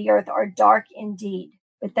in on the earth are dark indeed,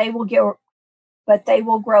 but they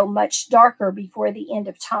will grow much darker before the end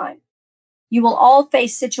of time. You will all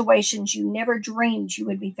face situations you never dreamed you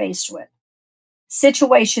would be faced with.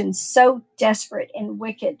 Situations so desperate and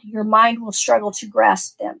wicked, your mind will struggle to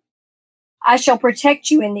grasp them. I shall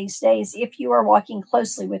protect you in these days if you are walking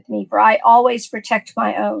closely with me, for I always protect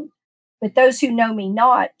my own. But those who know me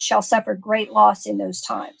not shall suffer great loss in those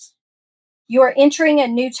times. You are entering a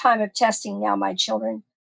new time of testing now, my children.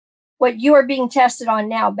 What you are being tested on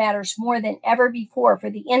now matters more than ever before, for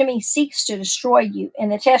the enemy seeks to destroy you,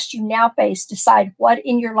 and the test you now face decide what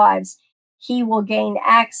in your lives he will gain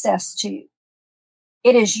access to.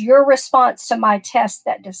 It is your response to my tests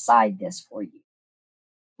that decide this for you.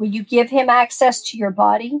 Will you give him access to your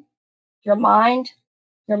body, your mind,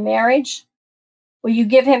 your marriage? Will you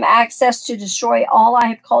give him access to destroy all I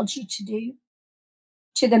have called you to do,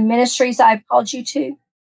 to the ministries I have called you to?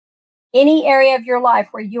 Any area of your life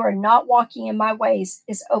where you are not walking in my ways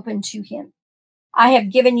is open to him. I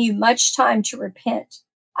have given you much time to repent.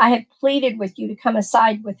 I have pleaded with you to come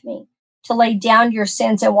aside with me, to lay down your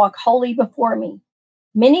sins and walk wholly before me.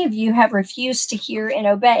 Many of you have refused to hear and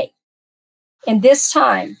obey. In this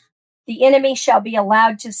time, the enemy shall be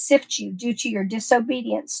allowed to sift you due to your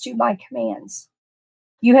disobedience to my commands.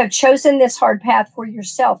 You have chosen this hard path for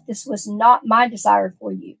yourself. This was not my desire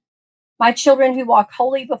for you. My children who walk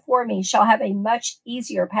wholly before me shall have a much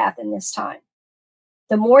easier path in this time.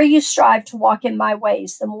 The more you strive to walk in my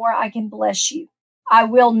ways, the more I can bless you. I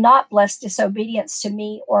will not bless disobedience to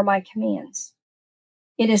me or my commands.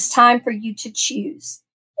 It is time for you to choose.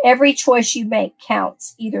 Every choice you make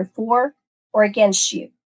counts, either for or against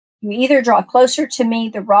you. You either draw closer to me,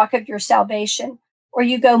 the rock of your salvation, or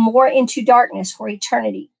you go more into darkness for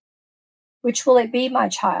eternity. Which will it be, my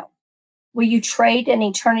child? Will you trade an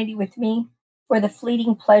eternity with me for the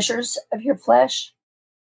fleeting pleasures of your flesh?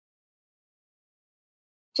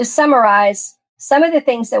 To summarize, some of the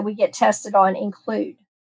things that we get tested on include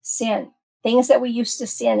sin, things that we used to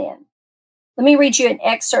sin in. Let me read you an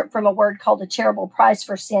excerpt from a word called A Terrible Price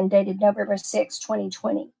for Sin, dated November 6,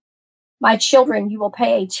 2020. My children, you will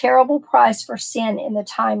pay a terrible price for sin in the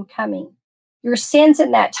time coming. Your sins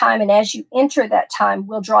in that time, and as you enter that time,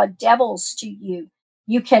 will draw devils to you.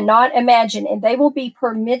 You cannot imagine, and they will be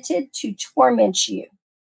permitted to torment you.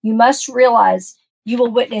 You must realize you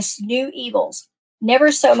will witness new evils,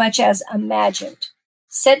 never so much as imagined.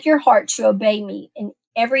 Set your heart to obey me in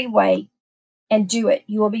every way and do it.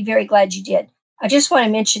 You will be very glad you did. I just want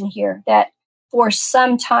to mention here that for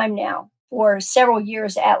some time now, for several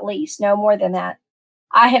years at least, no more than that,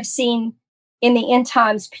 I have seen in the end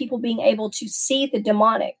times people being able to see the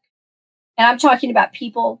demonic. And I'm talking about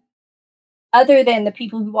people other than the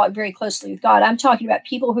people who walk very closely with God. I'm talking about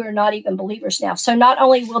people who are not even believers now. So not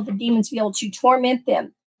only will the demons be able to torment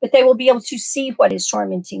them, but they will be able to see what is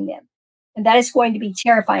tormenting them. And that is going to be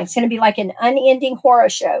terrifying. It's going to be like an unending horror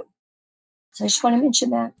show. So I just want to mention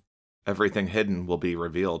that. Everything hidden will be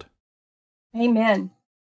revealed. Amen.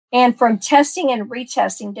 And from testing and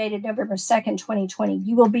retesting, dated November 2nd, 2020,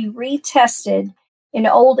 you will be retested in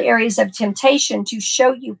old areas of temptation to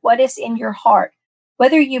show you what is in your heart,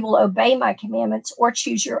 whether you will obey my commandments or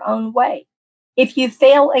choose your own way. If you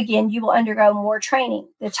fail again, you will undergo more training.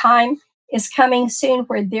 The time is coming soon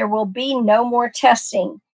where there will be no more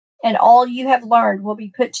testing, and all you have learned will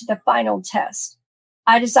be put to the final test.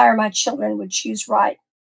 I desire my children would choose right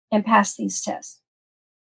and pass these tests.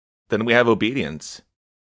 Then we have obedience.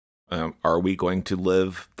 Are we going to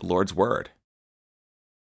live the Lord's word?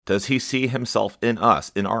 Does he see himself in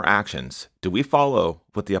us, in our actions? Do we follow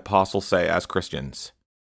what the apostles say as Christians?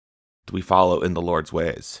 Do we follow in the Lord's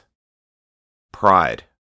ways? Pride.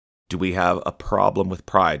 Do we have a problem with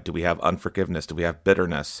pride? Do we have unforgiveness? Do we have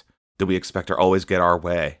bitterness? Do we expect to always get our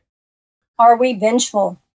way? Are we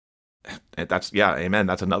vengeful? Amen.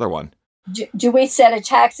 That's another one. Do we set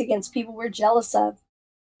attacks against people we're jealous of?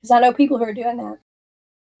 Because I know people who are doing that.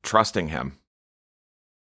 Trusting him.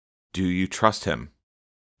 Do you trust him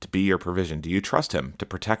to be your provision? Do you trust him to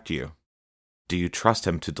protect you? Do you trust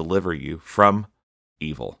him to deliver you from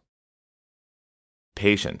evil?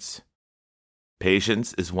 Patience.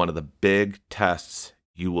 Patience is one of the big tests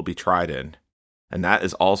you will be tried in. And that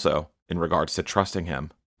is also in regards to trusting him,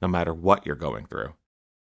 no matter what you're going through.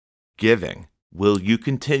 Giving. Will you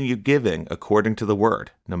continue giving according to the word,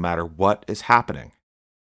 no matter what is happening?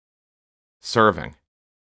 Serving.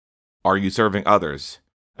 Are you serving others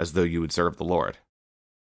as though you would serve the Lord?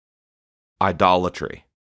 Idolatry.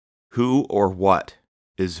 Who or what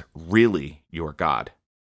is really your God?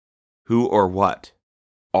 Who or what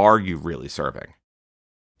are you really serving?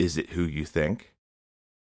 Is it who you think?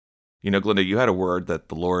 You know, Glenda, you had a word that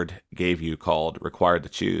the Lord gave you called required to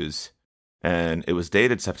choose, and it was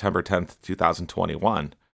dated September 10th,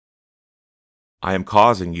 2021. I am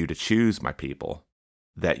causing you to choose, my people,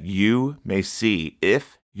 that you may see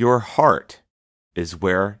if your heart is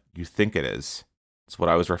where you think it is. It's what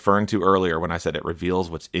I was referring to earlier when I said it reveals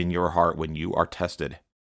what's in your heart when you are tested.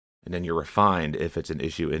 And then you're refined if it's an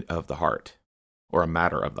issue of the heart or a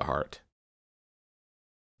matter of the heart.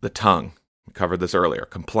 The tongue. We covered this earlier.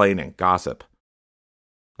 Complaining, gossip.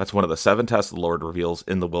 That's one of the 7 tests the Lord reveals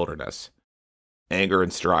in the wilderness. Anger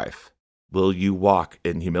and strife. Will you walk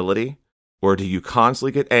in humility, or do you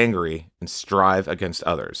constantly get angry and strive against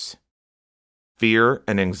others? Fear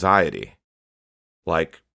and anxiety.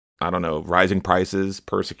 Like, rising prices,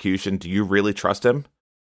 persecution. Do you really trust him?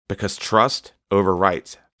 Because trust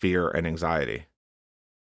overwrites fear and anxiety.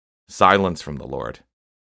 Silence from the Lord.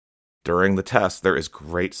 During the test, there is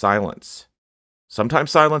great silence.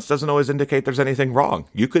 Sometimes silence doesn't always indicate there's anything wrong.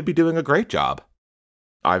 You could be doing a great job.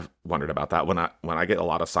 I've wondered about that when I get a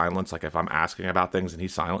lot of silence, like if I'm asking about things and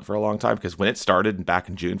he's silent for a long time, because when it started back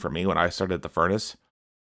in June for me, when I started at the furnace,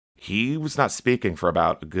 he was not speaking for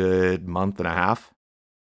about a good month and a half,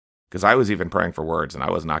 because I was even praying for words and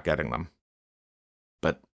I was not getting them.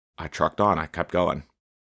 But I trucked on. I kept going.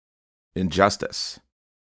 Injustice.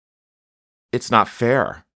 It's not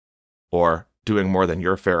fair, or doing more than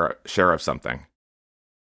your fair share of something.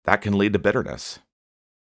 That can lead to bitterness.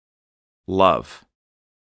 Love.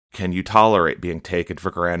 Can you tolerate being taken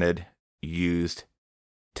for granted, used,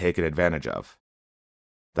 taken advantage of?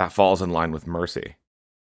 That falls in line with mercy.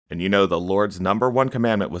 And you know the Lord's number 1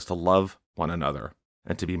 commandment was to love one another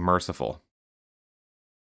and to be merciful.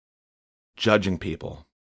 Judging people.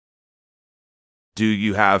 Do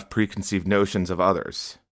you have preconceived notions of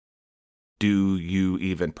others? Do you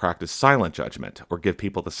even practice silent judgment or give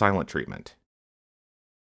people the silent treatment?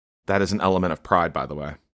 That is an element of pride, by the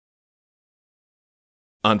way.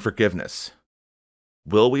 Unforgiveness.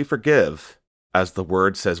 Will we forgive as the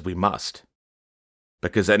word says we must?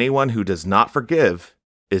 Because anyone who does not forgive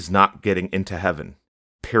is not getting into heaven.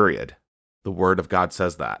 Period. The word of God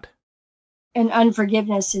says that. And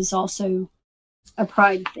unforgiveness is also a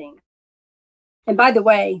pride thing. And by the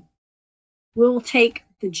way, we'll take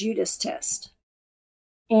the Judas test.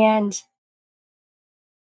 And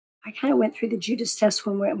I kind of went through the Judas test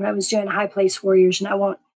when I was doing High Place Warriors, and I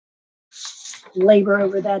won't labor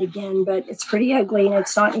over that again, but it's pretty ugly and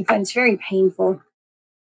it's not any fun. It's very painful.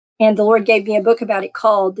 And the Lord gave me a book about it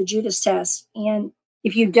called The Judas Test. And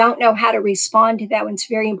if you don't know how to respond to that one, it's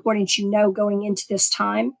very important you know going into this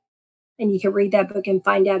time. And you can read that book and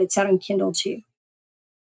find out. It's out on Kindle too.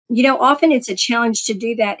 You know, often it's a challenge to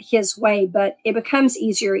do that His way, but it becomes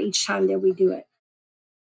easier each time that we do it.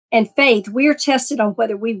 And faith, we are tested on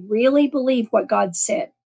whether we really believe what God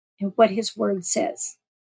said and what His word says.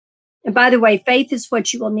 And by the way, faith is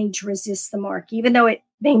what you will need to resist the mark, even though it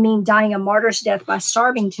may mean dying a martyr's death by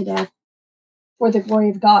starving to death for the glory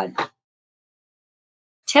of God.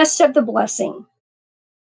 Test of the blessing.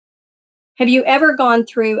 Have you ever gone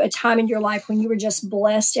through a time in your life when you were just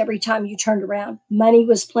blessed every time you turned around? Money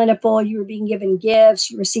was plentiful, you were being given gifts,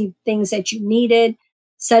 you received things that you needed,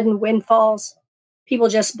 sudden windfalls, people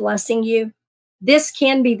just blessing you. This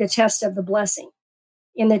can be the test of the blessing.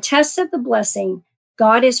 In the test of the blessing,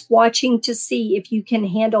 God is watching to see if you can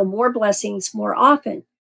handle more blessings more often.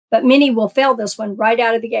 But many will fail this one right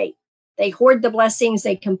out of the gate. They hoard the blessings,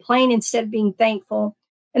 they complain instead of being thankful,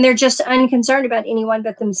 and they're just unconcerned about anyone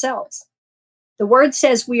but themselves. The word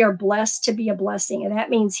says we are blessed to be a blessing, and that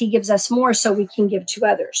means He gives us more so we can give to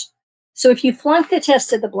others. So if you flunk the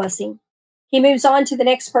test of the blessing, He moves on to the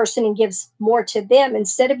next person and gives more to them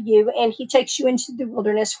instead of you, and He takes you into the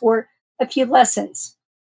wilderness for a few lessons.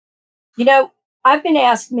 You know, I've been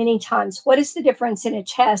asked many times, what is the difference in a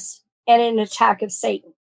test and an attack of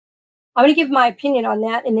Satan? I'm going to give my opinion on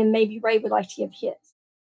that, and then maybe Ray would like to give his.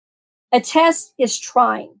 A test is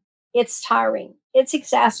trying, it's tiring, it's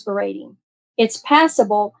exasperating, it's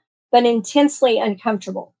passable, but intensely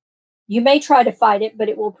uncomfortable. You may try to fight it, but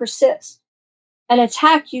it will persist. An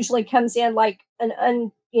attack usually comes in like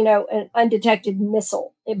an undetected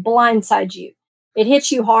missile. It blindsides you. It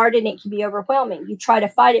hits you hard and it can be overwhelming. You try to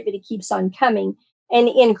fight it, but it keeps on coming and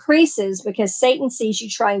increases because Satan sees you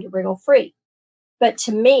trying to wriggle free. But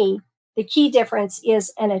to me, the key difference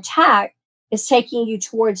is an attack is taking you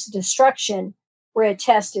towards destruction where a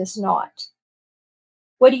test is not.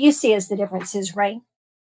 What do you see as the differences, Ray?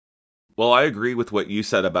 Well, I agree with what you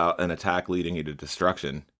said about an attack leading you to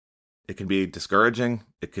destruction. It can be discouraging.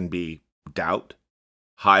 It can be doubt,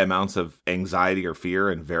 high amounts of anxiety or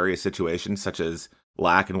fear in various situations, such as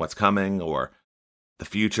lack in what's coming or the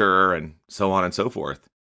future and so on and so forth.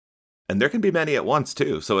 And there can be many at once,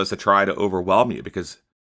 too, so as to try to overwhelm you, because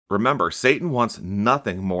remember, Satan wants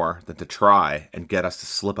nothing more than to try and get us to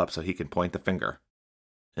slip up so he can point the finger.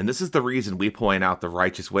 And this is the reason we point out the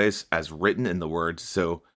righteous ways as written in the Word,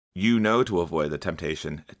 so you know to avoid the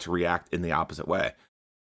temptation to react in the opposite way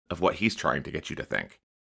of what he's trying to get you to think.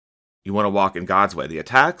 You want to walk in God's way. The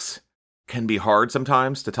attacks can be hard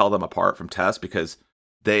sometimes to tell them apart from tests because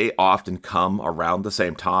they often come around the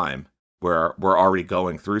same time where we're already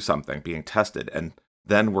going through something, being tested, and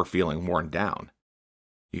then we're feeling worn down.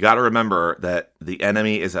 You got to remember that the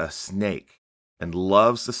enemy is a snake and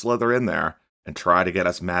loves to slither in there and try to get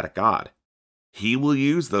us mad at God. He will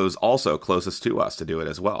use those also closest to us to do it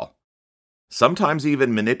as well. Sometimes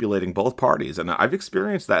even manipulating both parties. And I've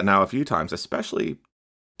experienced that now a few times, especially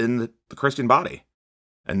in the Christian body.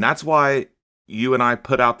 And that's why you and I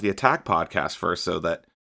put out the attack podcast first, so that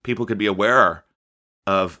people could be aware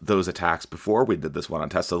of those attacks before we did this one on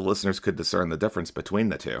test, so the listeners could discern the difference between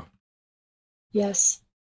the two. Yes.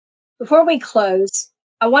 Before we close,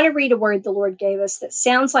 I want to read a word the Lord gave us that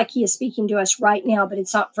sounds like He is speaking to us right now, but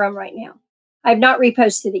it's not from right now. I have not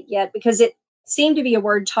reposted it yet because it seemed to be a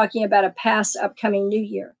word talking about a past upcoming new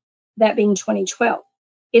year, that being 2012.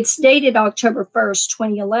 It's dated October 1st,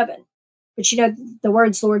 2011. But you know, the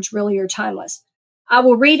words Lord's really are timeless. I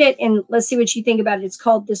will read it and let's see what you think about it. It's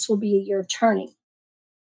called This Will Be a Year of Turning.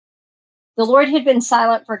 The Lord had been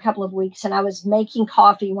silent for a couple of weeks, and I was making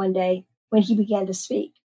coffee one day when He began to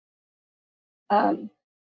speak.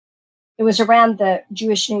 It was around the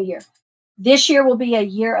Jewish New Year. This year will be a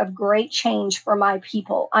year of great change for my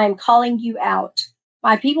people. I am calling you out.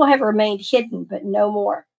 My people have remained hidden, but no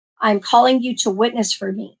more. I am calling you to witness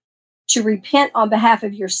for me, to repent on behalf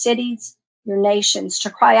of your cities, your nations, to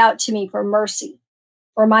cry out to me for mercy.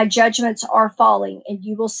 For my judgments are falling, and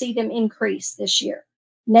you will see them increase this year.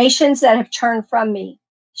 Nations that have turned from me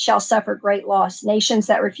shall suffer great loss. Nations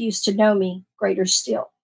that refuse to know me, greater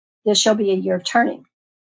still. This shall be a year of turning.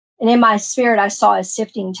 And in my spirit, I saw a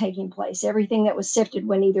sifting taking place. Everything that was sifted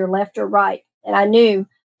went either left or right. And I knew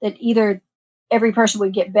that either every person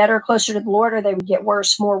would get better, closer to the Lord, or they would get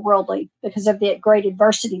worse, more worldly, because of the great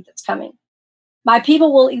adversity that's coming. My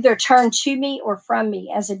people will either turn to me or from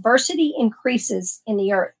me as adversity increases in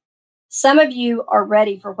the earth. Some of you are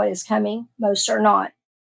ready for what is coming, most are not.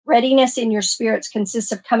 Readiness in your spirits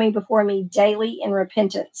consists of coming before me daily in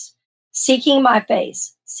repentance, seeking my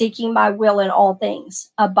face, seeking my will in all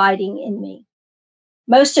things, abiding in me.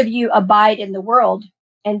 Most of you abide in the world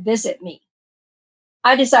and visit me.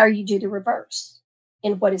 I desire you do the reverse.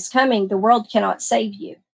 In what is coming, the world cannot save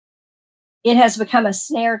you. It has become a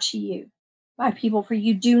snare to you, my people, for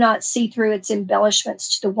you do not see through its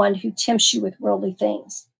embellishments to the one who tempts you with worldly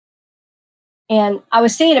things. And I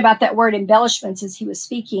was thinking about that word embellishments as he was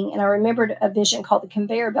speaking, and I remembered a vision called the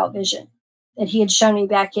conveyor belt vision that he had shown me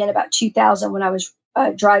back in about 2000 when I was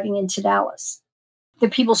driving into Dallas. The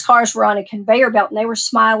people's cars were on a conveyor belt, and they were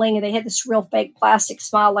smiling, and they had this real fake plastic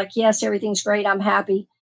smile like, yes, everything's great, I'm happy.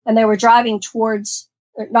 And they were driving towards,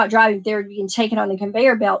 or not driving, they were being taken on the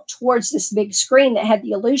conveyor belt towards this big screen that had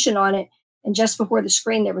the illusion on it. And just before the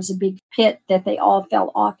screen, there was a big pit that they all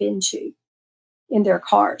fell off into in their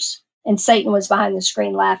cars. And Satan was behind the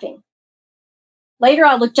screen laughing. Later,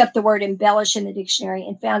 I looked up the word embellish in the dictionary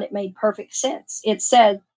and found it made perfect sense. It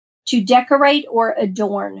said to decorate or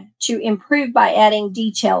adorn, to improve by adding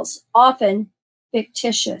details, often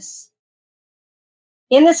fictitious.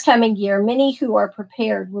 In this coming year, many who are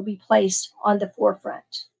prepared will be placed on the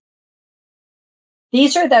forefront.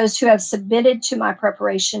 These are those who have submitted to my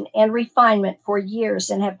preparation and refinement for years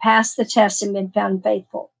and have passed the test and been found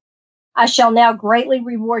faithful. I shall now greatly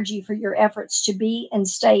reward you for your efforts to be and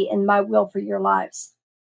stay in my will for your lives.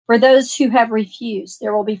 For those who have refused,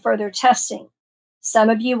 there will be further testing. Some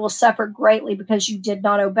of you will suffer greatly because you did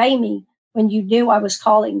not obey me when you knew I was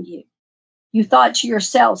calling you. You thought to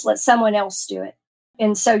yourselves, let someone else do it.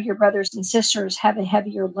 And so your brothers and sisters have a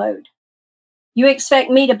heavier load. You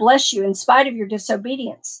expect me to bless you in spite of your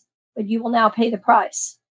disobedience, but you will now pay the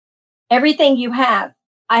price. Everything you have,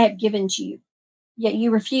 I have given to you, yet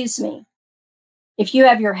you refuse me. If you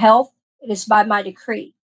have your health, it is by my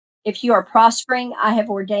decree. If you are prospering, I have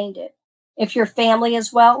ordained it. If your family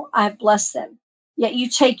is well, I have blessed them. Yet you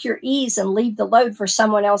take your ease and leave the load for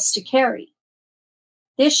someone else to carry.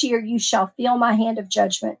 This year you shall feel my hand of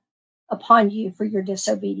judgment upon you for your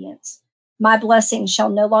disobedience. My blessing shall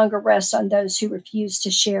no longer rest on those who refuse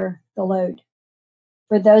to share the load.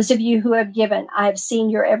 For those of you who have given, I have seen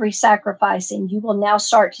your every sacrifice, and you will now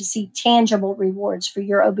start to see tangible rewards for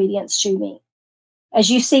your obedience to me. As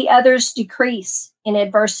you see others decrease in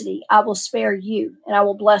adversity, I will spare you, and I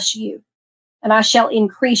will bless you, and I shall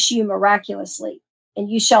increase you miraculously, and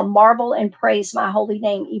you shall marvel and praise my holy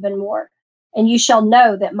name even more, and you shall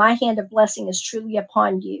know that my hand of blessing is truly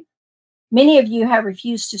upon you. Many of you have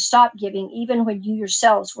refused to stop giving even when you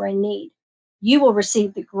yourselves were in need. You will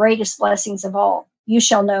receive the greatest blessings of all. You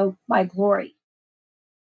shall know my glory.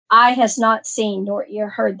 Eye has not seen nor ear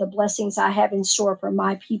heard the blessings I have in store for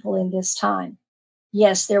my people in this time.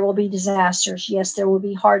 Yes, there will be disasters. Yes, there will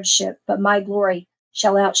be hardship, but my glory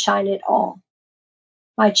shall outshine it all.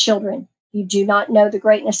 My children, you do not know the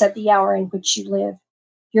greatness of the hour in which you live.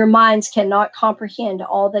 Your minds cannot comprehend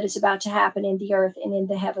all that is about to happen in the earth and in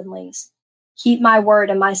the heavenlies. Keep my word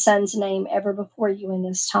and my son's name ever before you in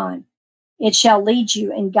this time. It shall lead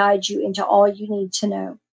you and guide you into all you need to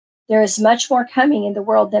know. There is much more coming in the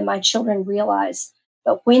world than my children realize,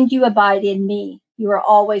 but when you abide in me, you are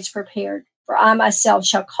always prepared, for I myself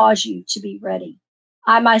shall cause you to be ready.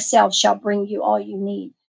 I myself shall bring you all you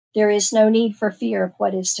need. There is no need for fear of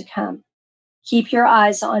what is to come. Keep your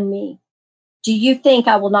eyes on me. Do you think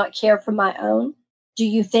I will not care for my own? Do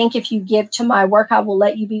you think if you give to my work, I will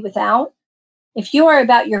let you be without? If you are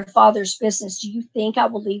about your Father's business, do you think I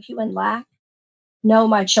will leave you in lack? No,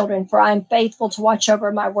 my children, for I am faithful to watch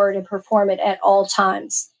over my word and perform it at all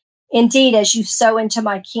times. Indeed, as you sow into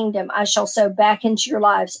my kingdom, I shall sow back into your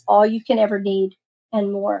lives all you can ever need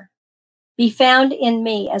and more. Be found in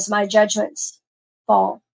me as my judgments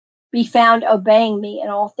fall. Be found obeying me in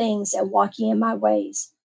all things and walking in my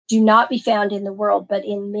ways. Do not be found in the world, but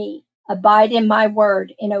in me. Abide in my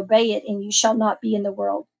word and obey it, and you shall not be in the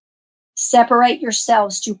world. Separate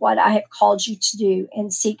yourselves to what I have called you to do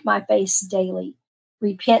and seek my face daily.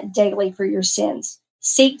 Repent daily for your sins.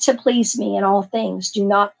 Seek to please me in all things. Do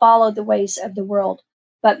not follow the ways of the world,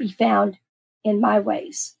 but be found in my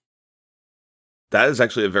ways. That is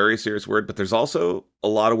actually a very serious word, but there's also a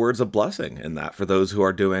lot of words of blessing in that for those who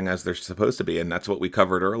are doing as they're supposed to be. And that's what we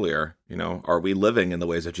covered earlier. You know, are we living in the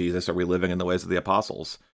ways of Jesus? Are we living in the ways of the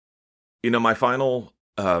apostles? You know, my final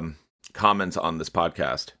comments on this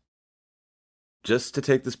podcast, just to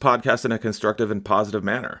take this podcast in a constructive and positive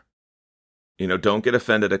manner. You know, don't get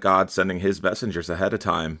offended at God sending his messengers ahead of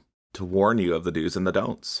time to warn you of the do's and the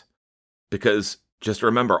don'ts. Because just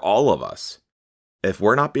remember, all of us, if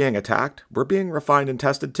we're not being attacked, we're being refined and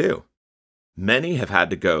tested too. Many have had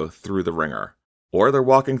to go through the ringer, or they're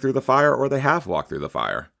walking through the fire, or they have walked through the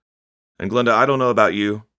fire. And Glenda, I don't know about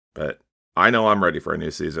you, but I know I'm ready for a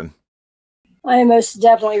new season. I am most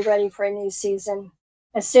definitely ready for a new season,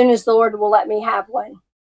 as soon as the Lord will let me have one.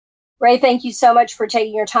 Ray, thank you so much for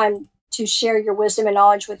taking your time to share your wisdom and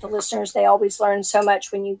knowledge with the listeners. They always learn so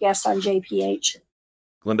much when you guest on JPH.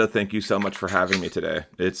 Glenda, thank you so much for having me today.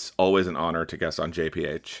 It's always an honor to guest on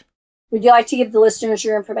JPH. Would you like to give the listeners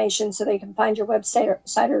your information so they can find your website or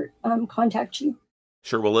contact you?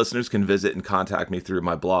 Sure. Well, listeners can visit and contact me through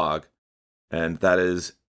my blog, and that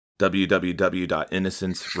is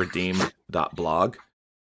www.innocenceredeemed.blog.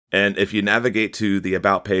 And if you navigate to the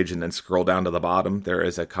About page and then scroll down to the bottom, there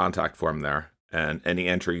is a contact form there, and any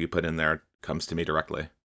entry you put in there comes to me directly.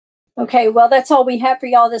 Okay, well, that's all we have for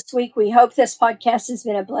y'all this week. We hope this podcast has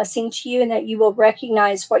been a blessing to you and that you will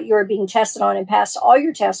recognize what you are being tested on and pass all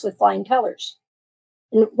your tests with flying colors.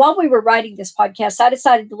 And while we were writing this podcast, I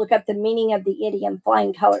decided to look up the meaning of the idiom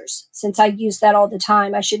flying colors. Since I use that all the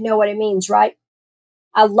time, I should know what it means, right?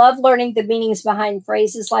 I love learning the meanings behind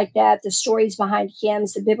phrases like that, the stories behind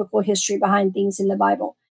hymns, the biblical history behind things in the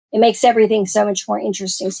Bible. It makes everything so much more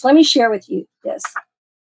interesting. So let me share with you this.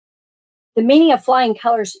 The meaning of flying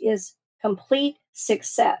colors is complete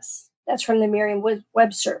success. That's from the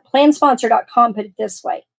Merriam-Webster. PlanSponsor.com put it this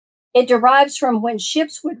way. It derives from when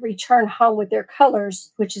ships would return home with their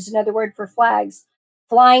colors, which is another word for flags,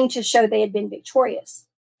 flying to show they had been victorious.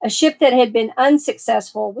 A ship that had been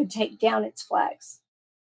unsuccessful would take down its flags.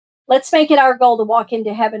 Let's make it our goal to walk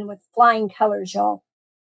into heaven with flying colors, y'all.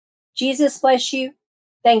 Jesus bless you.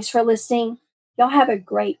 Thanks for listening. Y'all have a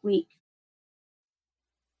great week.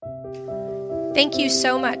 Thank you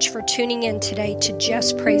so much for tuning in today to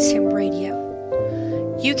Just Praise Him Radio.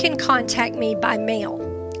 You can contact me by mail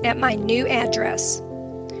at my new address,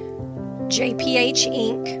 JPH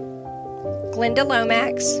Inc., Glenda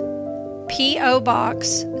Lomax, P.O.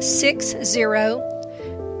 Box 60,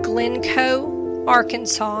 Glencoe,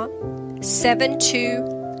 Arkansas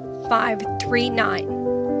 72539,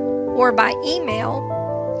 or by email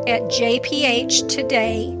at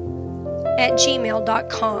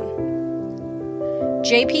jphtoday@gmail.com.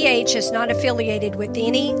 JPH is not affiliated with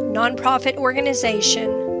any nonprofit organization,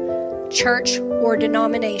 church, or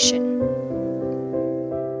denomination.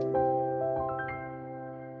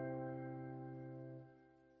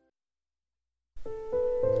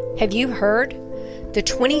 Have you heard? The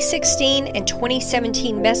 2016 and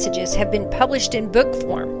 2017 messages have been published in book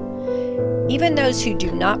form. Even those who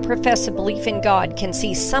do not profess a belief in God can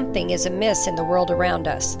see something is amiss in the world around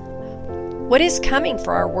us. What is coming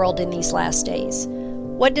for our world in these last days?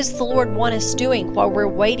 What does the Lord want us doing while we're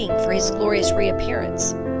waiting for His glorious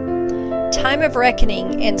reappearance? Time of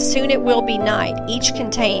Reckoning and Soon It Will Be Night each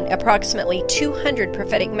contain approximately 200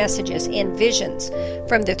 prophetic messages and visions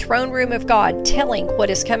from the throne room of God telling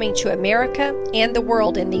what is coming to America and the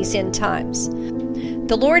world in these end times.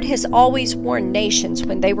 The Lord has always warned nations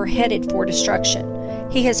when they were headed for destruction.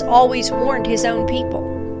 He has always warned His own people.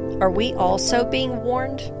 Are we also being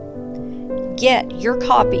warned? Get your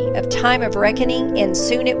copy of Time of Reckoning and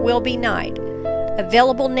Soon It Will Be Night,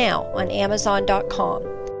 available now on Amazon.com.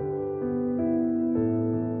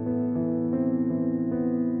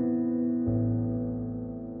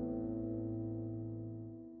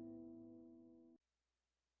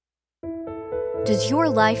 Does your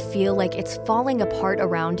life feel like it's falling apart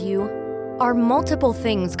around you? Are multiple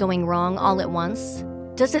things going wrong all at once?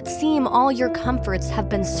 Does it seem all your comforts have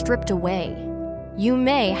been stripped away? You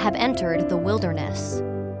may have entered the wilderness.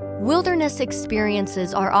 Wilderness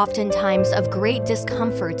experiences are oftentimes of great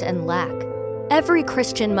discomfort and lack. Every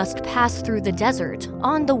Christian must pass through the desert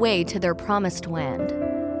on the way to their promised land.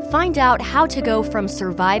 Find out how to go from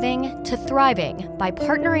surviving to thriving by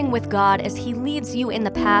partnering with God as He leads you in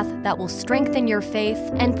the path that will strengthen your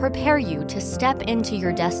faith and prepare you to step into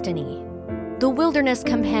your destiny. The Wilderness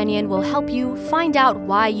Companion will help you find out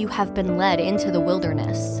why you have been led into the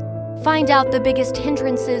wilderness. Find out the biggest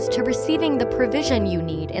hindrances to receiving the provision you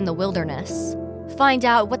need in the wilderness. Find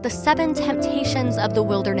out what the 7 temptations of the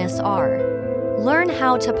wilderness are. Learn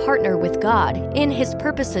how to partner with God in His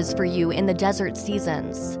purposes for you in the desert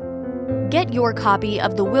seasons. Get your copy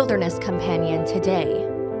of The Wilderness Companion today.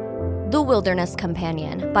 The Wilderness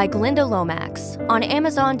Companion by Glenda Lomax on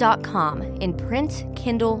Amazon.com in print,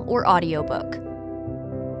 Kindle, or audiobook.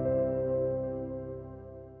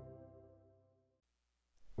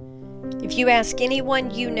 If you ask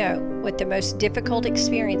anyone you know what the most difficult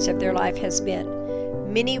experience of their life has been,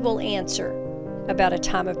 many will answer about a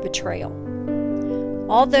time of betrayal.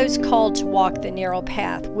 All those called to walk the narrow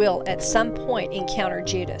path will at some point encounter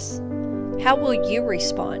Judas. How will you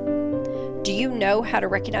respond? Do you know how to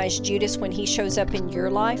recognize Judas when he shows up in your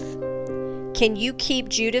life? Can you keep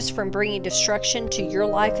Judas from bringing destruction to your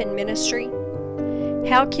life and ministry?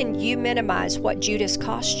 How can you minimize what Judas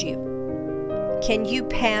cost you? Can you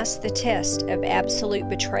pass the test of absolute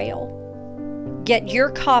betrayal? Get your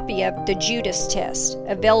copy of The Judas Test,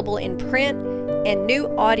 available in print and new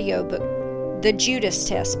audiobook, The Judas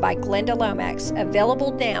Test by Glenda Lomax,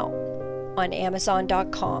 available now on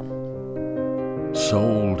Amazon.com.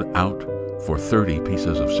 Sold out for 30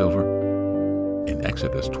 pieces of silver? In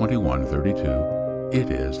Exodus 21:32, it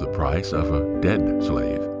is the price of a dead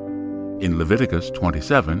slave. In Leviticus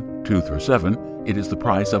 27:2-7, it is the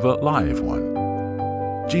price of a live one.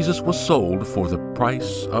 Jesus was sold for the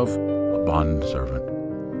price of a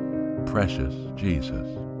bondservant. Precious Jesus,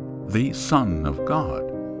 the Son of God,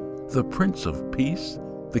 the Prince of Peace,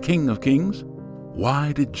 the King of Kings.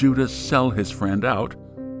 Why did Judas sell his friend out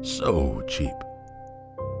so cheap?